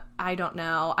 I don't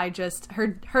know.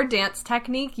 Her dance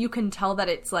technique, you can tell that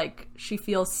it's like she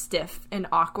feels stiff and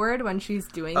awkward when she's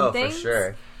doing things. Oh, for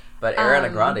sure. But Ariana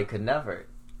Grande could never.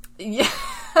 Yeah.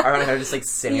 Ariana Grande just like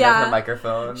sitting at her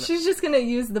microphone. She's just gonna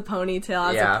use the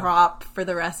ponytail as a prop for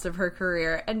the rest of her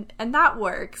career, and that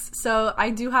works. So I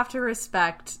do have to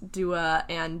respect Dua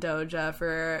and Doja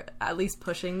for at least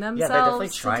pushing themselves. Yeah, they're definitely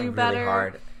trying to do really better.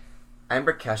 hard. I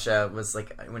remember Kesha was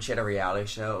like, when she had a reality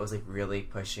show, it was like really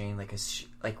pushing, like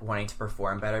wanting to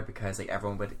perform better, because like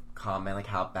everyone would comment like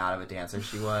how bad of a dancer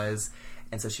she was.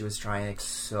 And so she was trying like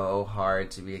so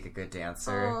hard to be like a good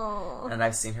dancer. Oh. And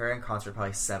I've seen her in concert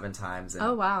probably 7 times. And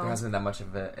oh, wow. there hasn't been that much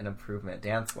of an improvement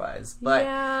dance-wise.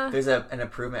 But there's an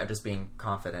improvement of just being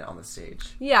confident on the stage.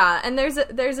 Yeah, and there's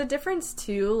a difference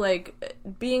too. Like,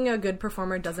 being a good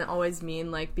performer doesn't always mean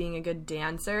like being a good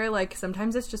dancer. Like,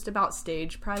 sometimes it's just about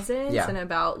stage presence and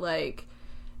about like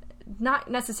not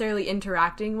necessarily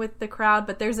interacting with the crowd,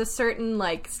 but there's a certain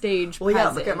like stage presence. Well,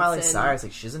 yeah, look at Miley Cyrus.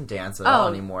 Like, she doesn't dance at all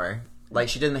anymore. Like,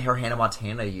 she did in her Hannah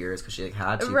Montana years because she like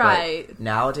had to. Right. But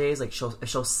nowadays, like,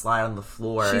 she'll slide on the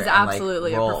floor. She's and,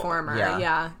 absolutely like, a performer.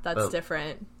 Yeah, that's but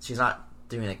different. She's not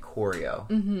doing like choreo,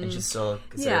 and she's still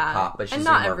considered pop, but she's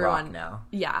doing more rock now.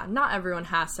 Yeah, not everyone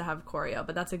has to have choreo,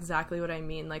 but that's exactly what I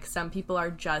mean. Like, some people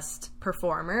are just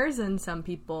performers, and some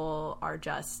people are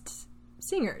just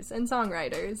singers and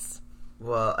songwriters.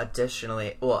 Well,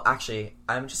 actually,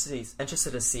 I'm just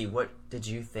interested to see, what did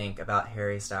you think about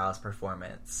Harry Styles'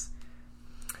 performance?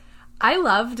 I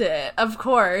loved it, of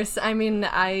course. I mean,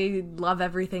 I love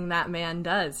everything that man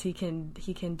does. He can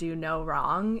do no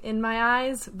wrong in my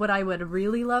eyes. What I would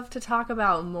really love to talk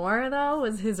about more, though,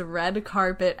 was his red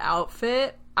carpet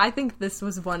outfit. I think this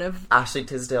was one of... Ashley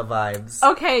Tisdale vibes.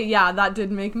 Okay, yeah, that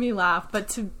did make me laugh.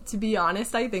 But to be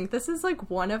honest, I think this is, like,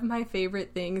 one of my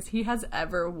favorite things he has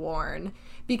ever worn.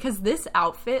 Because this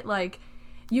outfit, like,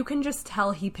 you can just tell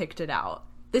he picked it out.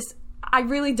 I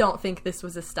really don't think this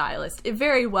was a stylist. It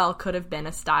very well could have been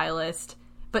a stylist,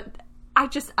 but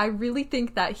I really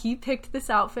think that he picked this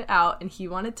outfit out and he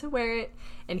wanted to wear it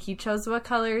and he chose what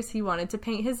colors he wanted to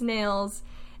paint his nails,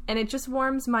 and it just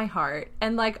warms my heart.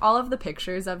 And like all of the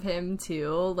pictures of him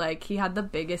too, like he had the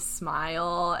biggest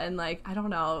smile and like, I don't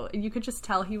know, you could just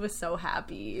tell he was so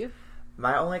happy.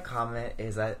 My only comment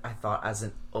is that I thought as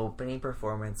an opening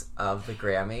performance of the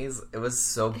Grammys, it was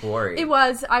so boring. It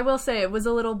was. I will say it was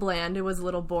a little bland. It was a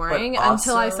little boring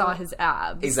until I saw his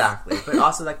abs. Exactly. But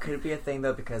also that could be a thing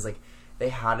though, because like they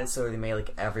had it so they made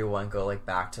like everyone go like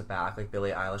back to back. Like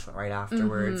Billie Eilish went right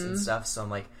afterwards and stuff. So I'm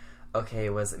like, okay,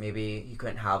 was it maybe you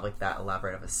couldn't have like that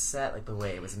elaborate of a set, like the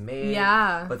way it was made?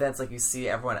 Yeah. But then it's like you see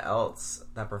everyone else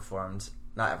that performed,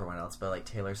 not everyone else, but like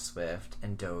Taylor Swift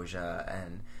and Doja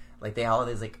and like they all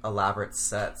these like elaborate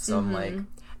sets. So I'm like,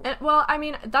 and, well, I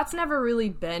mean, that's never really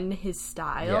been his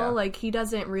style. Yeah. Like he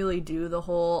doesn't really do the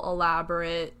whole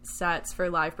elaborate sets for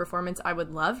live performance. I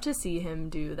would love to see him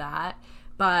do that.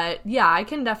 But yeah, I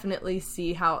can definitely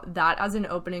see how that as an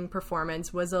opening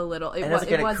performance was a little. It was like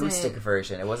an acoustic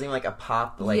version. It wasn't even like a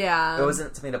pop. Like it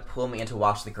wasn't something to pull me in to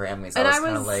watch the Grammys. And I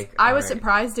was right.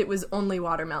 surprised it was only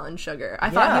Watermelon Sugar. I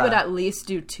thought he would at least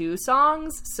do 2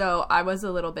 songs, so I was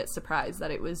a little bit surprised that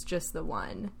it was just the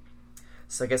one.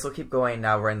 So I guess we'll keep going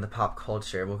now. We're in the pop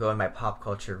culture. We'll go in my pop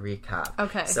culture recap.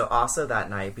 Okay. So also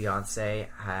that night, Beyonce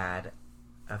had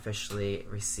officially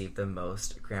received the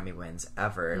most Grammy wins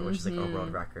ever, which is like a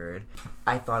world record.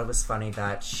 I thought it was funny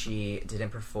that she didn't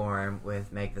perform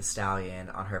with Meg Thee Stallion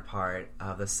on her part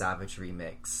of the Savage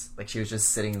remix. Like she was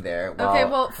just sitting there while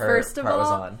her part was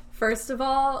on. First of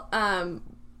all,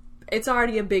 it's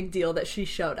already a big deal that she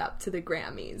showed up to the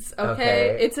Grammys.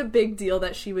 Okay? It's a big deal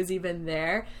that she was even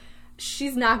there.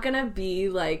 She's not gonna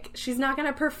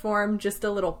perform just a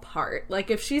little part.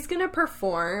 Like, if she's gonna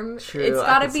perform, it's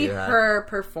gotta be her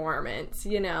performance,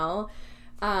 you know?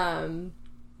 But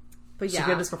yeah. She could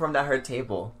have just performed at her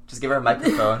table. Just give her a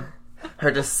microphone.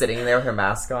 Her just sitting there with her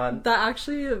mask on. That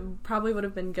actually probably would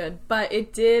have been good. But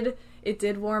it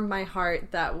did warm my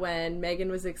heart that when Megan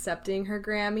was accepting her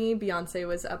Grammy, Beyonce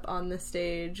was up on the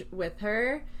stage with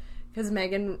her. Because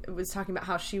Megan was talking about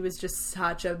how she was just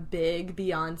such a big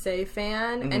Beyonce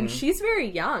fan. And she's very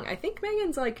young. I think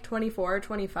Megan's like 24 or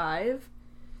 25.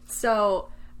 So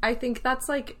I think that's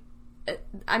like...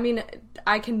 I mean,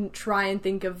 I can try and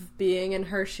think of being in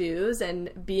her shoes and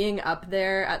being up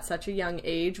there at such a young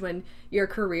age when your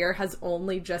career has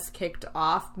only just kicked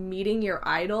off, meeting your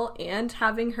idol and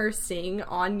having her sing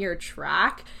on your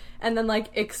track, and then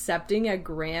like accepting a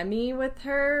Grammy with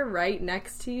her right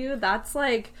next to you. That's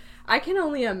like... I can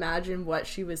only imagine what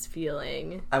she was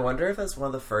feeling. I wonder if that's one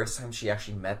of the first times she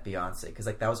actually met Beyonce, because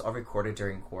like that was all recorded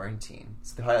during quarantine.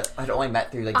 So I'd only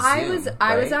met through like Zoom.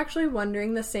 I was actually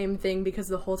wondering the same thing, because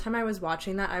the whole time I was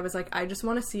watching that, I was like, I just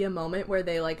want to see a moment where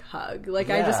they like hug. Like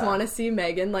I just want to see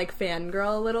Megan like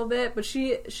fangirl a little bit, but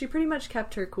she pretty much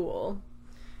kept her cool.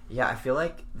 Yeah, I feel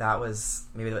like that was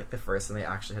maybe like the first time they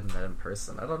actually had met in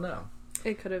person. I don't know.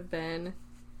 It could have been.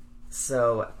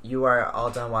 So, you are all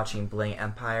done watching Bling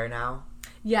Empire now?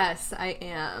 Yes, I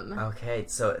am. Okay,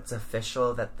 so it's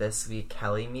official that this week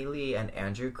Kelly Mealy and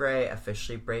Andrew Gray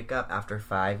officially break up after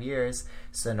 5 years,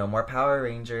 so no more Power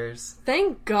Rangers.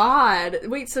 Thank God.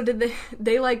 Wait, so did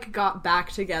they like got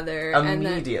back together?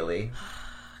 Immediately. And then...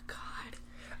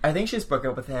 I think she just broke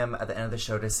up with him at the end of the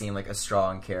show to seem like a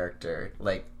strong character.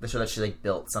 Like, the show that she like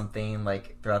built something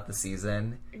like throughout the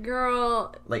season.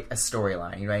 Girl. Like a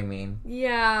storyline, you know what I mean?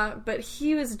 Yeah, but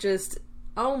he was just,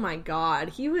 oh my God.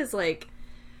 He was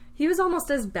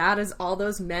almost as bad as all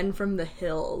those men from the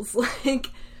Hills. Like,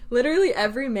 literally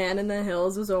every man in the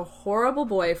Hills was a horrible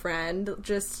boyfriend.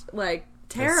 Just, like,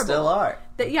 terrible. They still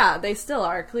are. They still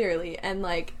are, clearly. And,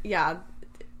 like, yeah,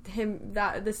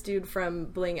 this dude from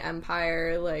Bling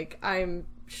Empire, like, I'm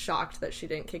shocked that she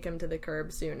didn't kick him to the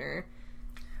curb sooner.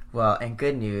 Well, and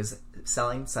good news,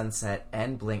 Selling Sunset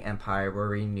and Bling Empire were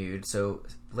renewed. So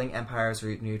Bling Empire was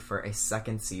renewed for a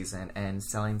second season, and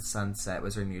Selling Sunset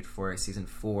was renewed for season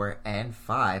 4 and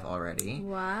 5 already.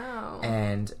 Wow.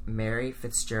 And Mary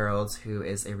Fitzgerald, who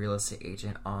is a real estate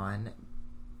agent on,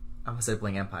 I almost said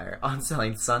Bling Empire, on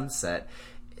Selling Sunset,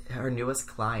 her newest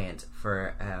client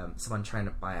for someone trying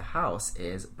to buy a house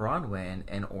is Bronwyn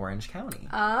in Orange County.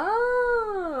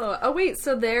 Oh, wait,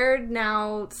 so they're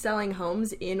now selling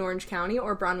homes in Orange County,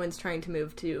 or Bronwyn's trying to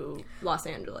move to Los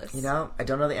Angeles? You know, I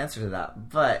don't know the answer to that,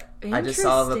 but I just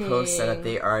saw the post said that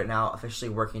they are now officially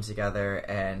working together,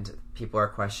 and people are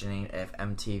questioning if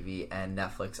MTV and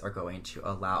Netflix are going to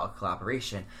allow a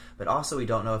collaboration. But also, we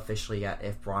don't know officially yet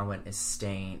if Bronwyn is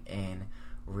staying in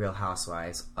Real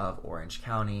Housewives of Orange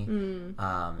County.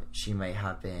 She may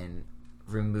have been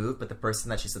removed, but the person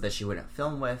that she said that she wouldn't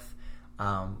film with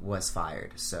was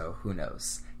fired, so who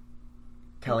knows.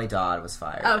 Kelly Dodd was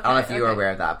fired. Okay, I don't know if you were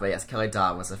aware of that, but yes, Kelly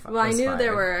Dodd was fired. Well, I knew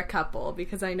there were a couple,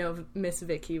 because I know Miss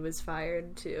Vicky was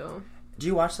fired, too. Do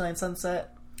you watch Selling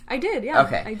Sunset? I did, yeah.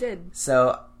 Okay. I did.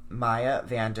 So, Maya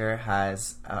Vander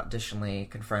has additionally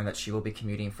confirmed that she will be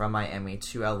commuting from Miami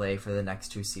to LA for the next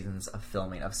 2 seasons of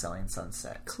filming of Selling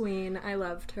Sunset. Queen, I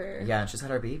loved her. Yeah, and she's had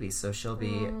her baby, so she'll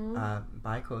be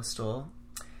bi-coastal.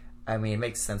 I mean, it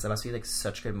makes sense. That must be, like,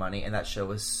 such good money, and that show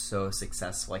was so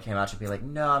successful. I can't imagine being like,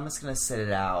 no, I'm just gonna sit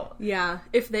it out. Yeah,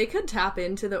 if they could tap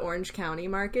into the Orange County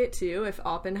market, too, if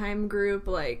Oppenheim Group,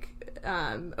 like,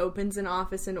 opens an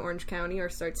office in Orange County or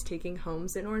starts taking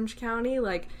homes in Orange County,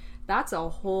 like, that's a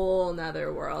whole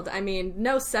nother world. I mean,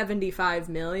 no $75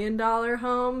 million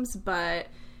homes, but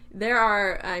there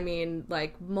are, I mean,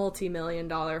 like,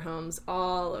 multi-million-dollar homes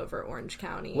all over Orange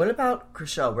County. What about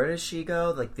Chriselle? Where does she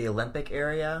go? Like, the Olympic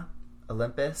area?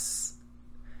 Olympus?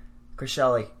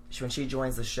 Chriselle, like, when she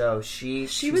joins the show, she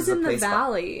was in the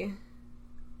Valley.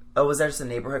 Oh, was there just a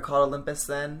neighborhood called Olympus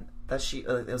then? That she,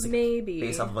 it was like maybe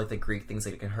based off of like the Greek things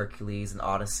like in Hercules and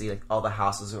Odyssey, like all the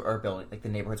houses are built, like the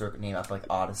neighborhoods were named after like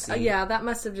Odyssey. Yeah, that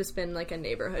must have just been like a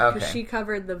neighborhood because she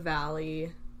covered the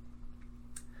Valley.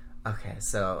 Okay,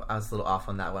 so I was a little off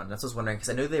on that one. That's what I was wondering because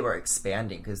I knew they were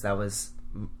expanding because that was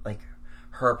like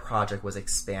her project was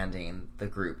expanding the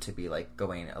group to be like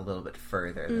going a little bit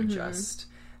further than just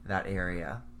that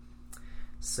area.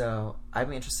 So I'd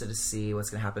be interested to see what's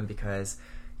going to happen because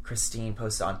Christine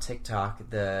posted on TikTok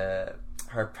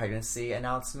her pregnancy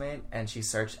announcement, and she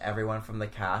searched everyone from the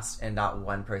cast, and not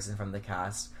one person from the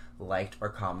cast liked or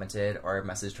commented or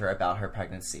messaged her about her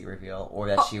pregnancy reveal or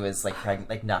that she was like pregnant.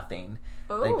 Like nothing.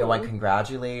 Like no one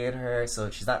congratulated her, so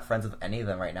she's not friends with any of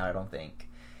them right now. I don't think.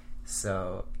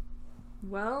 So,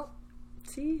 well,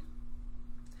 see,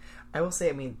 I will say,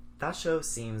 I mean, that show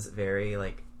seems very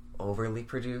like overly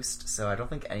produced, so I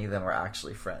don't think any of them are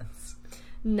actually friends.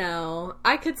 No,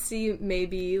 I could see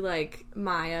maybe, like,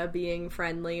 Maya being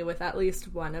friendly with at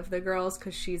least one of the girls,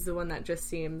 because she's the one that just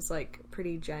seems, like,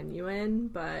 pretty genuine,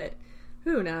 but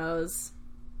who knows?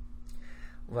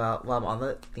 Well, while I'm on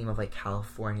the theme of, like,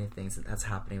 California things that's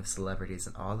happening with celebrities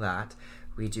and all that,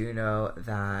 we do know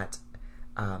that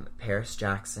Paris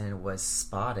Jackson was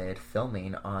spotted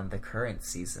filming on the current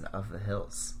season of The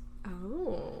Hills.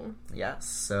 Oh. Yes,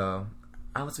 so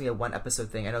I don't know if it's going to be a one-episode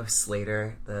thing. I know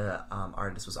Slater, the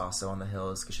artist, was also on The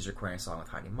Hills because she's recording a song with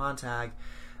Heidi Montag.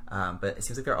 But it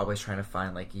seems like they're always trying to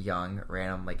find, like, young,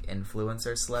 random, like,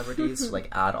 influencer celebrities to, like,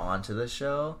 add on to the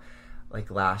show. Like,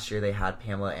 last year they had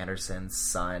Pamela Anderson's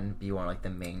son be one of, like, the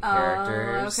main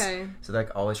characters. Okay. So they're,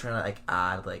 like, always trying to, like,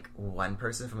 add, like, one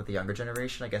person from the younger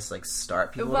generation, I guess, like,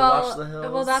 start people to watch The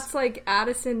Hills. Well, that's, like,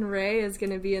 Addison Rae is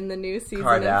going to be in the new season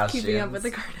of Keeping Up with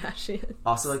the Kardashians.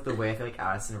 Also, like, the way I feel like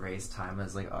Addison Rae's time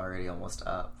is, like, already almost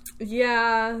up.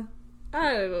 Yeah.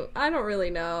 I don't really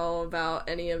know about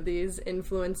any of these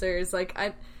influencers. Like,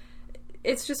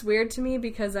 it's just weird to me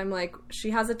because I'm like, she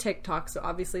has a TikTok, so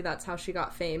obviously that's how she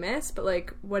got famous, but,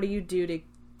 like, what do you do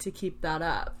to keep that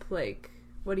up? Like,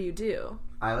 what do you do?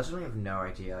 I literally have no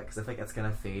idea, because I feel like it's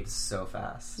gonna fade so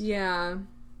fast. Yeah.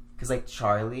 Because, like,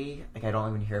 Charlie, like, I don't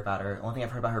even hear about her. The only thing I've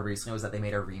heard about her recently was that they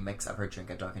made a remix of her drink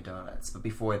at Dunkin' Donuts. But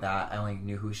before that, I only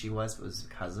knew who she was, but it was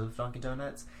because of Dunkin'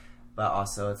 Donuts. But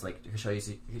also, it's, like,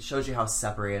 it shows you how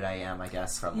separated I am, I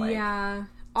guess, from, like,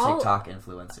 TikTok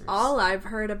influencers. All I've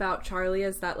heard about Charlie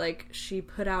is that, like, she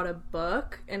put out a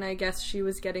book, and I guess she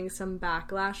was getting some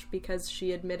backlash because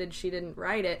she admitted she didn't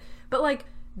write it. But, like,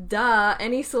 duh,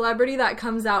 any celebrity that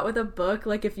comes out with a book,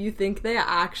 like, if you think they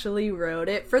actually wrote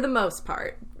it, for the most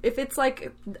part, if it's,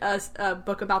 like, a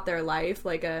book about their life,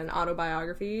 like an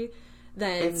autobiography,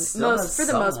 then for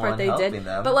the most part they did.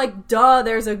 Them. But, like, duh,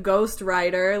 there's a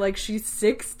ghostwriter. Like, she's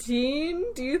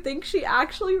 16. Do you think she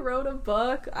actually wrote a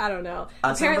book? I don't know.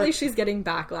 Apparently she's getting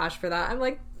backlash for that. I'm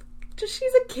like,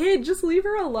 she's a kid. Just leave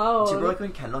her alone. Do you remember, like,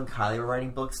 when Kendall and Kylie were writing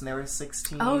books when they were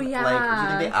 16? Oh, yeah. Like, do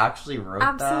you think they actually wrote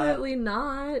that? Absolutely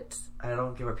not. I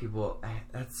don't get where people...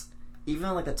 That's...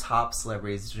 Even, like, the top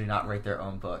celebrities do not write their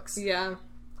own books. Yeah.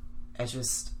 It's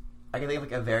just... I can think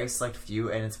of, like, a very select few,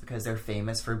 and it's because they're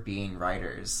famous for being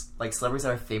writers. Like, celebrities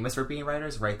that are famous for being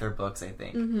writers write their books, I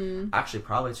think. Mm-hmm. Actually,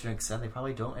 probably to an extent, they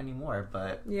probably don't anymore,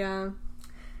 but... Yeah.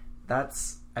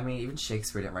 That's... I mean, even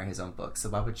Shakespeare didn't write his own book, so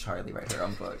why would Charlie write her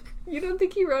own book? You don't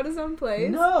think he wrote his own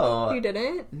plays? No! He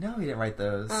didn't? No, he didn't write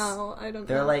those. Oh, I don't know.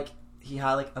 They're, like... He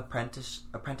had, like,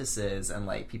 apprentices and,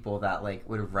 like, people that, like,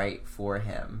 would write for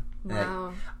him. Wow.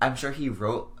 Like, I'm sure he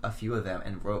wrote a few of them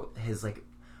and wrote his, like...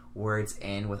 words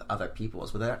in with other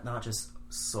people's, but they're not just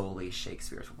solely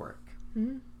Shakespeare's work.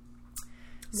 Mm-hmm.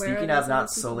 Speaking of not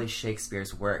solely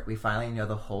Shakespeare's work, we finally know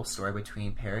the whole story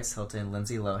between Paris Hilton,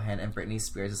 Lindsay Lohan, and Britney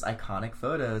Spears' iconic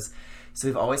photos. So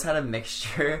we've always had a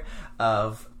mixture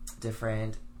of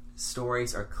different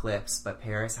stories or clips, but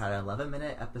Paris had an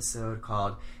 11-minute episode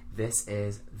called This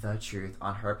Is the Truth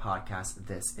on her podcast,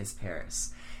 This Is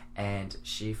Paris. And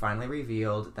she finally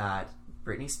revealed that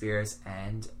Britney Spears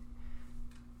and,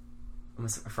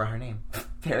 for her name,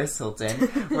 Paris Hilton,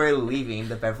 were leaving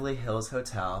the Beverly Hills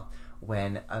Hotel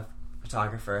when a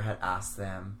photographer had asked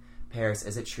them, Paris,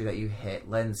 is it true that you hit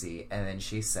Lindsay? And then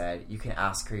she said, you can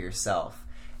ask her yourself.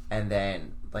 And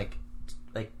then, like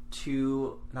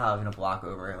not even a block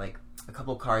over, like a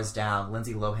couple cars down,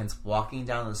 Lindsay Lohan's walking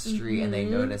down the street and they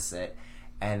notice it.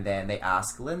 And then they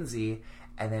ask Lindsay,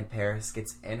 and then Paris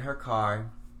gets in her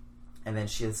car, and then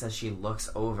she says she looks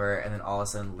over, and then all of a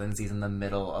sudden Lindsay's in the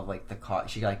middle of, like, the car.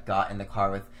 She, like, got in the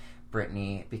car with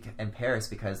Britney and Paris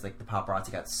because, like, the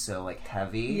paparazzi got so, like,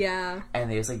 heavy. Yeah.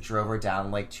 And they just, like, drove her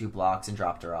down, like, 2 blocks and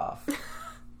dropped her off.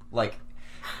 Like,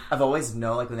 I've always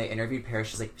known, like, when they interviewed Paris,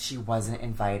 she's like, she wasn't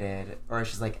invited. Or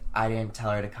she's like, I didn't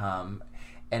tell her to come.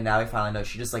 And now we finally know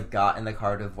she just, like, got in the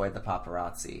car to avoid the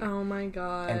paparazzi. Oh, my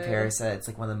God. And Paris said it's,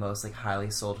 like, one of the most, like, highly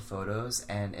sold photos.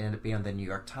 And it ended up being on the New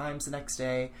York Times the next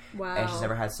day. Wow. And she's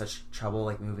never had such trouble,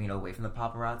 like, moving away from the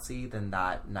paparazzi than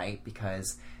that night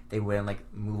because they wouldn't, like,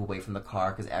 move away from the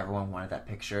car because everyone wanted that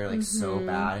picture, like, so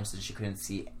bad. And so she couldn't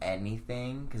see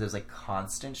anything because it was, like,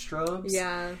 constant strobes.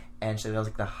 Yeah. And that was,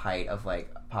 like, the height of,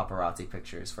 like, paparazzi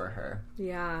pictures for her.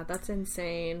 Yeah, that's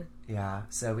insane. Yeah.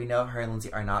 So we know her and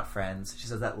Lindsay are not friends. She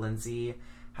says that Lindsay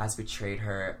has betrayed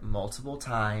her multiple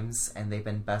times, and they've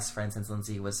been best friends since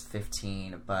Lindsay was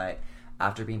 15. But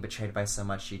after being betrayed by so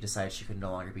much, she decided she could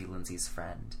no longer be Lindsay's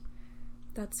friend.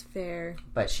 That's fair.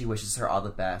 But she wishes her all the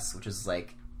best, which is,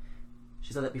 like,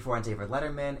 she said that before on David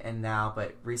Letterman, and now,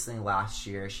 but recently last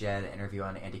year, she had an interview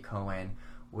on Andy Cohen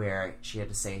where she had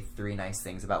to say 3 nice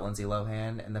things about Lindsay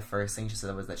Lohan, and the first thing she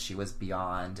said was that she was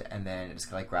beyond, and then it just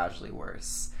got, like, gradually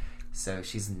worse. So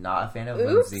she's not a fan of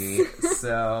Lindsay.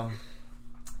 So,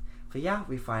 but yeah,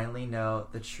 we finally know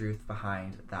the truth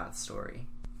behind that story.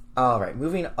 Alright,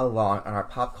 moving along on our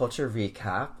pop culture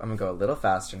recap, I'm gonna go a little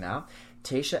faster now.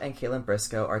 Tayshia and Caitlin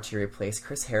Briscoe are to replace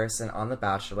Chris Harrison on The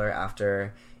Bachelor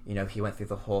after, you know, he went through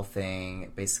the whole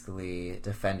thing, basically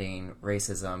defending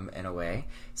racism in a way.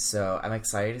 So I'm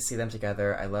excited to see them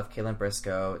together. I love Caitlin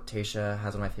Briscoe. Tayshia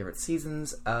has one of my favorite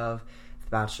seasons of The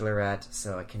Bachelorette,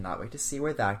 so I cannot wait to see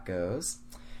where that goes.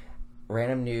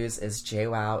 Random news is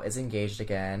JWoww is engaged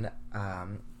again.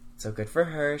 So good for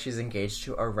her. She's engaged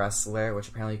to a wrestler, which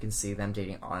apparently you can see them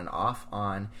dating on and off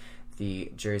on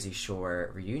the Jersey Shore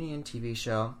reunion TV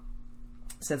show.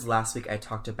 Since last week I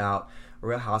talked about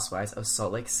Real Housewives of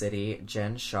Salt Lake City,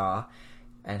 Jen Shaw,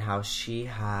 and how she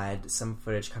had some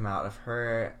footage come out of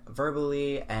her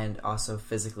verbally and also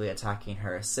physically attacking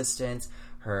her assistant,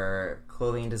 her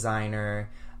clothing designer,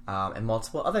 and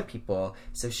multiple other people.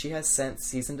 So she has sent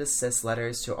cease and desist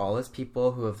letters to all those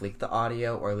people who have leaked the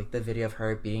audio or leaked the video of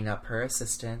her beating up her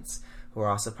assistants, who are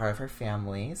also part of her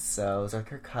family. So those are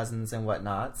her cousins and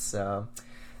whatnot. So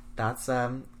that's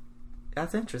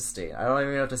interesting. I don't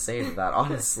even know what to say to that,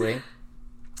 honestly.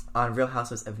 On Real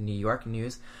Housewives of New York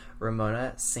news,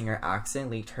 Ramona Singer-Axon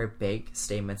leaked her bank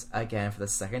statements again for the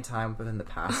second time within the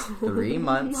past 3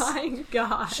 months. Oh my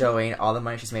God. Showing all the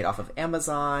money she's made off of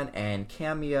Amazon and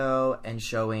Cameo, and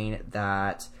showing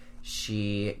that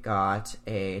she got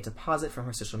a deposit from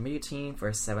her social media team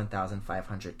for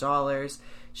 $7,500.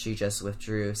 She just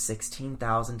withdrew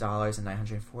 $16,000 and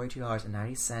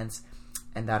 $942.90,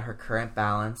 and that her current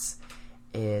balance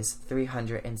is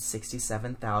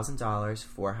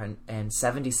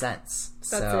 $367,000.70.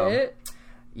 That's it?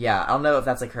 Yeah, I don't know if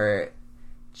that's like her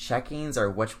checkings or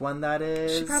which one that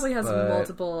is. She probably has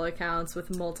multiple accounts with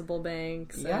multiple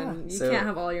banks. Yeah, and you can't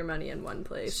have all your money in one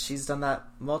place. She's done that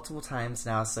multiple times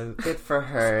now, so good for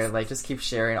her. Like, just keep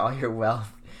sharing all your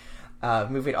wealth.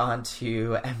 Moving on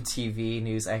to MTV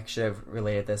news. I should have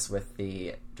related this with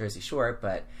the Jersey Shore,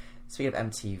 but speaking of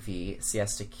MTV,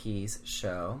 Siesta Key's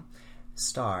show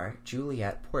star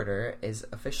Juliet Porter is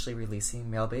officially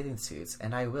releasing male bathing suits,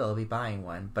 and I will be buying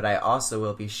one, but I also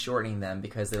will be shortening them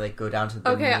because they like go down to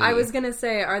the knee. I was gonna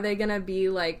say, are they gonna be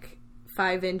like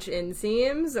 5-inch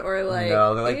inseams or like?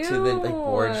 No, they're like to the like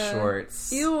board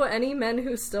shorts. Ew! Any men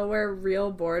who still wear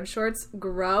real board shorts,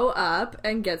 grow up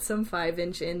and get some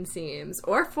 5-inch inseams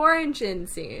or 4-inch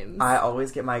inseams. I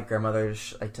always get my grandmother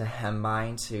like to hem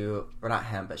mine or not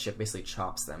hem, but she basically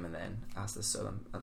chops them and then has to sew them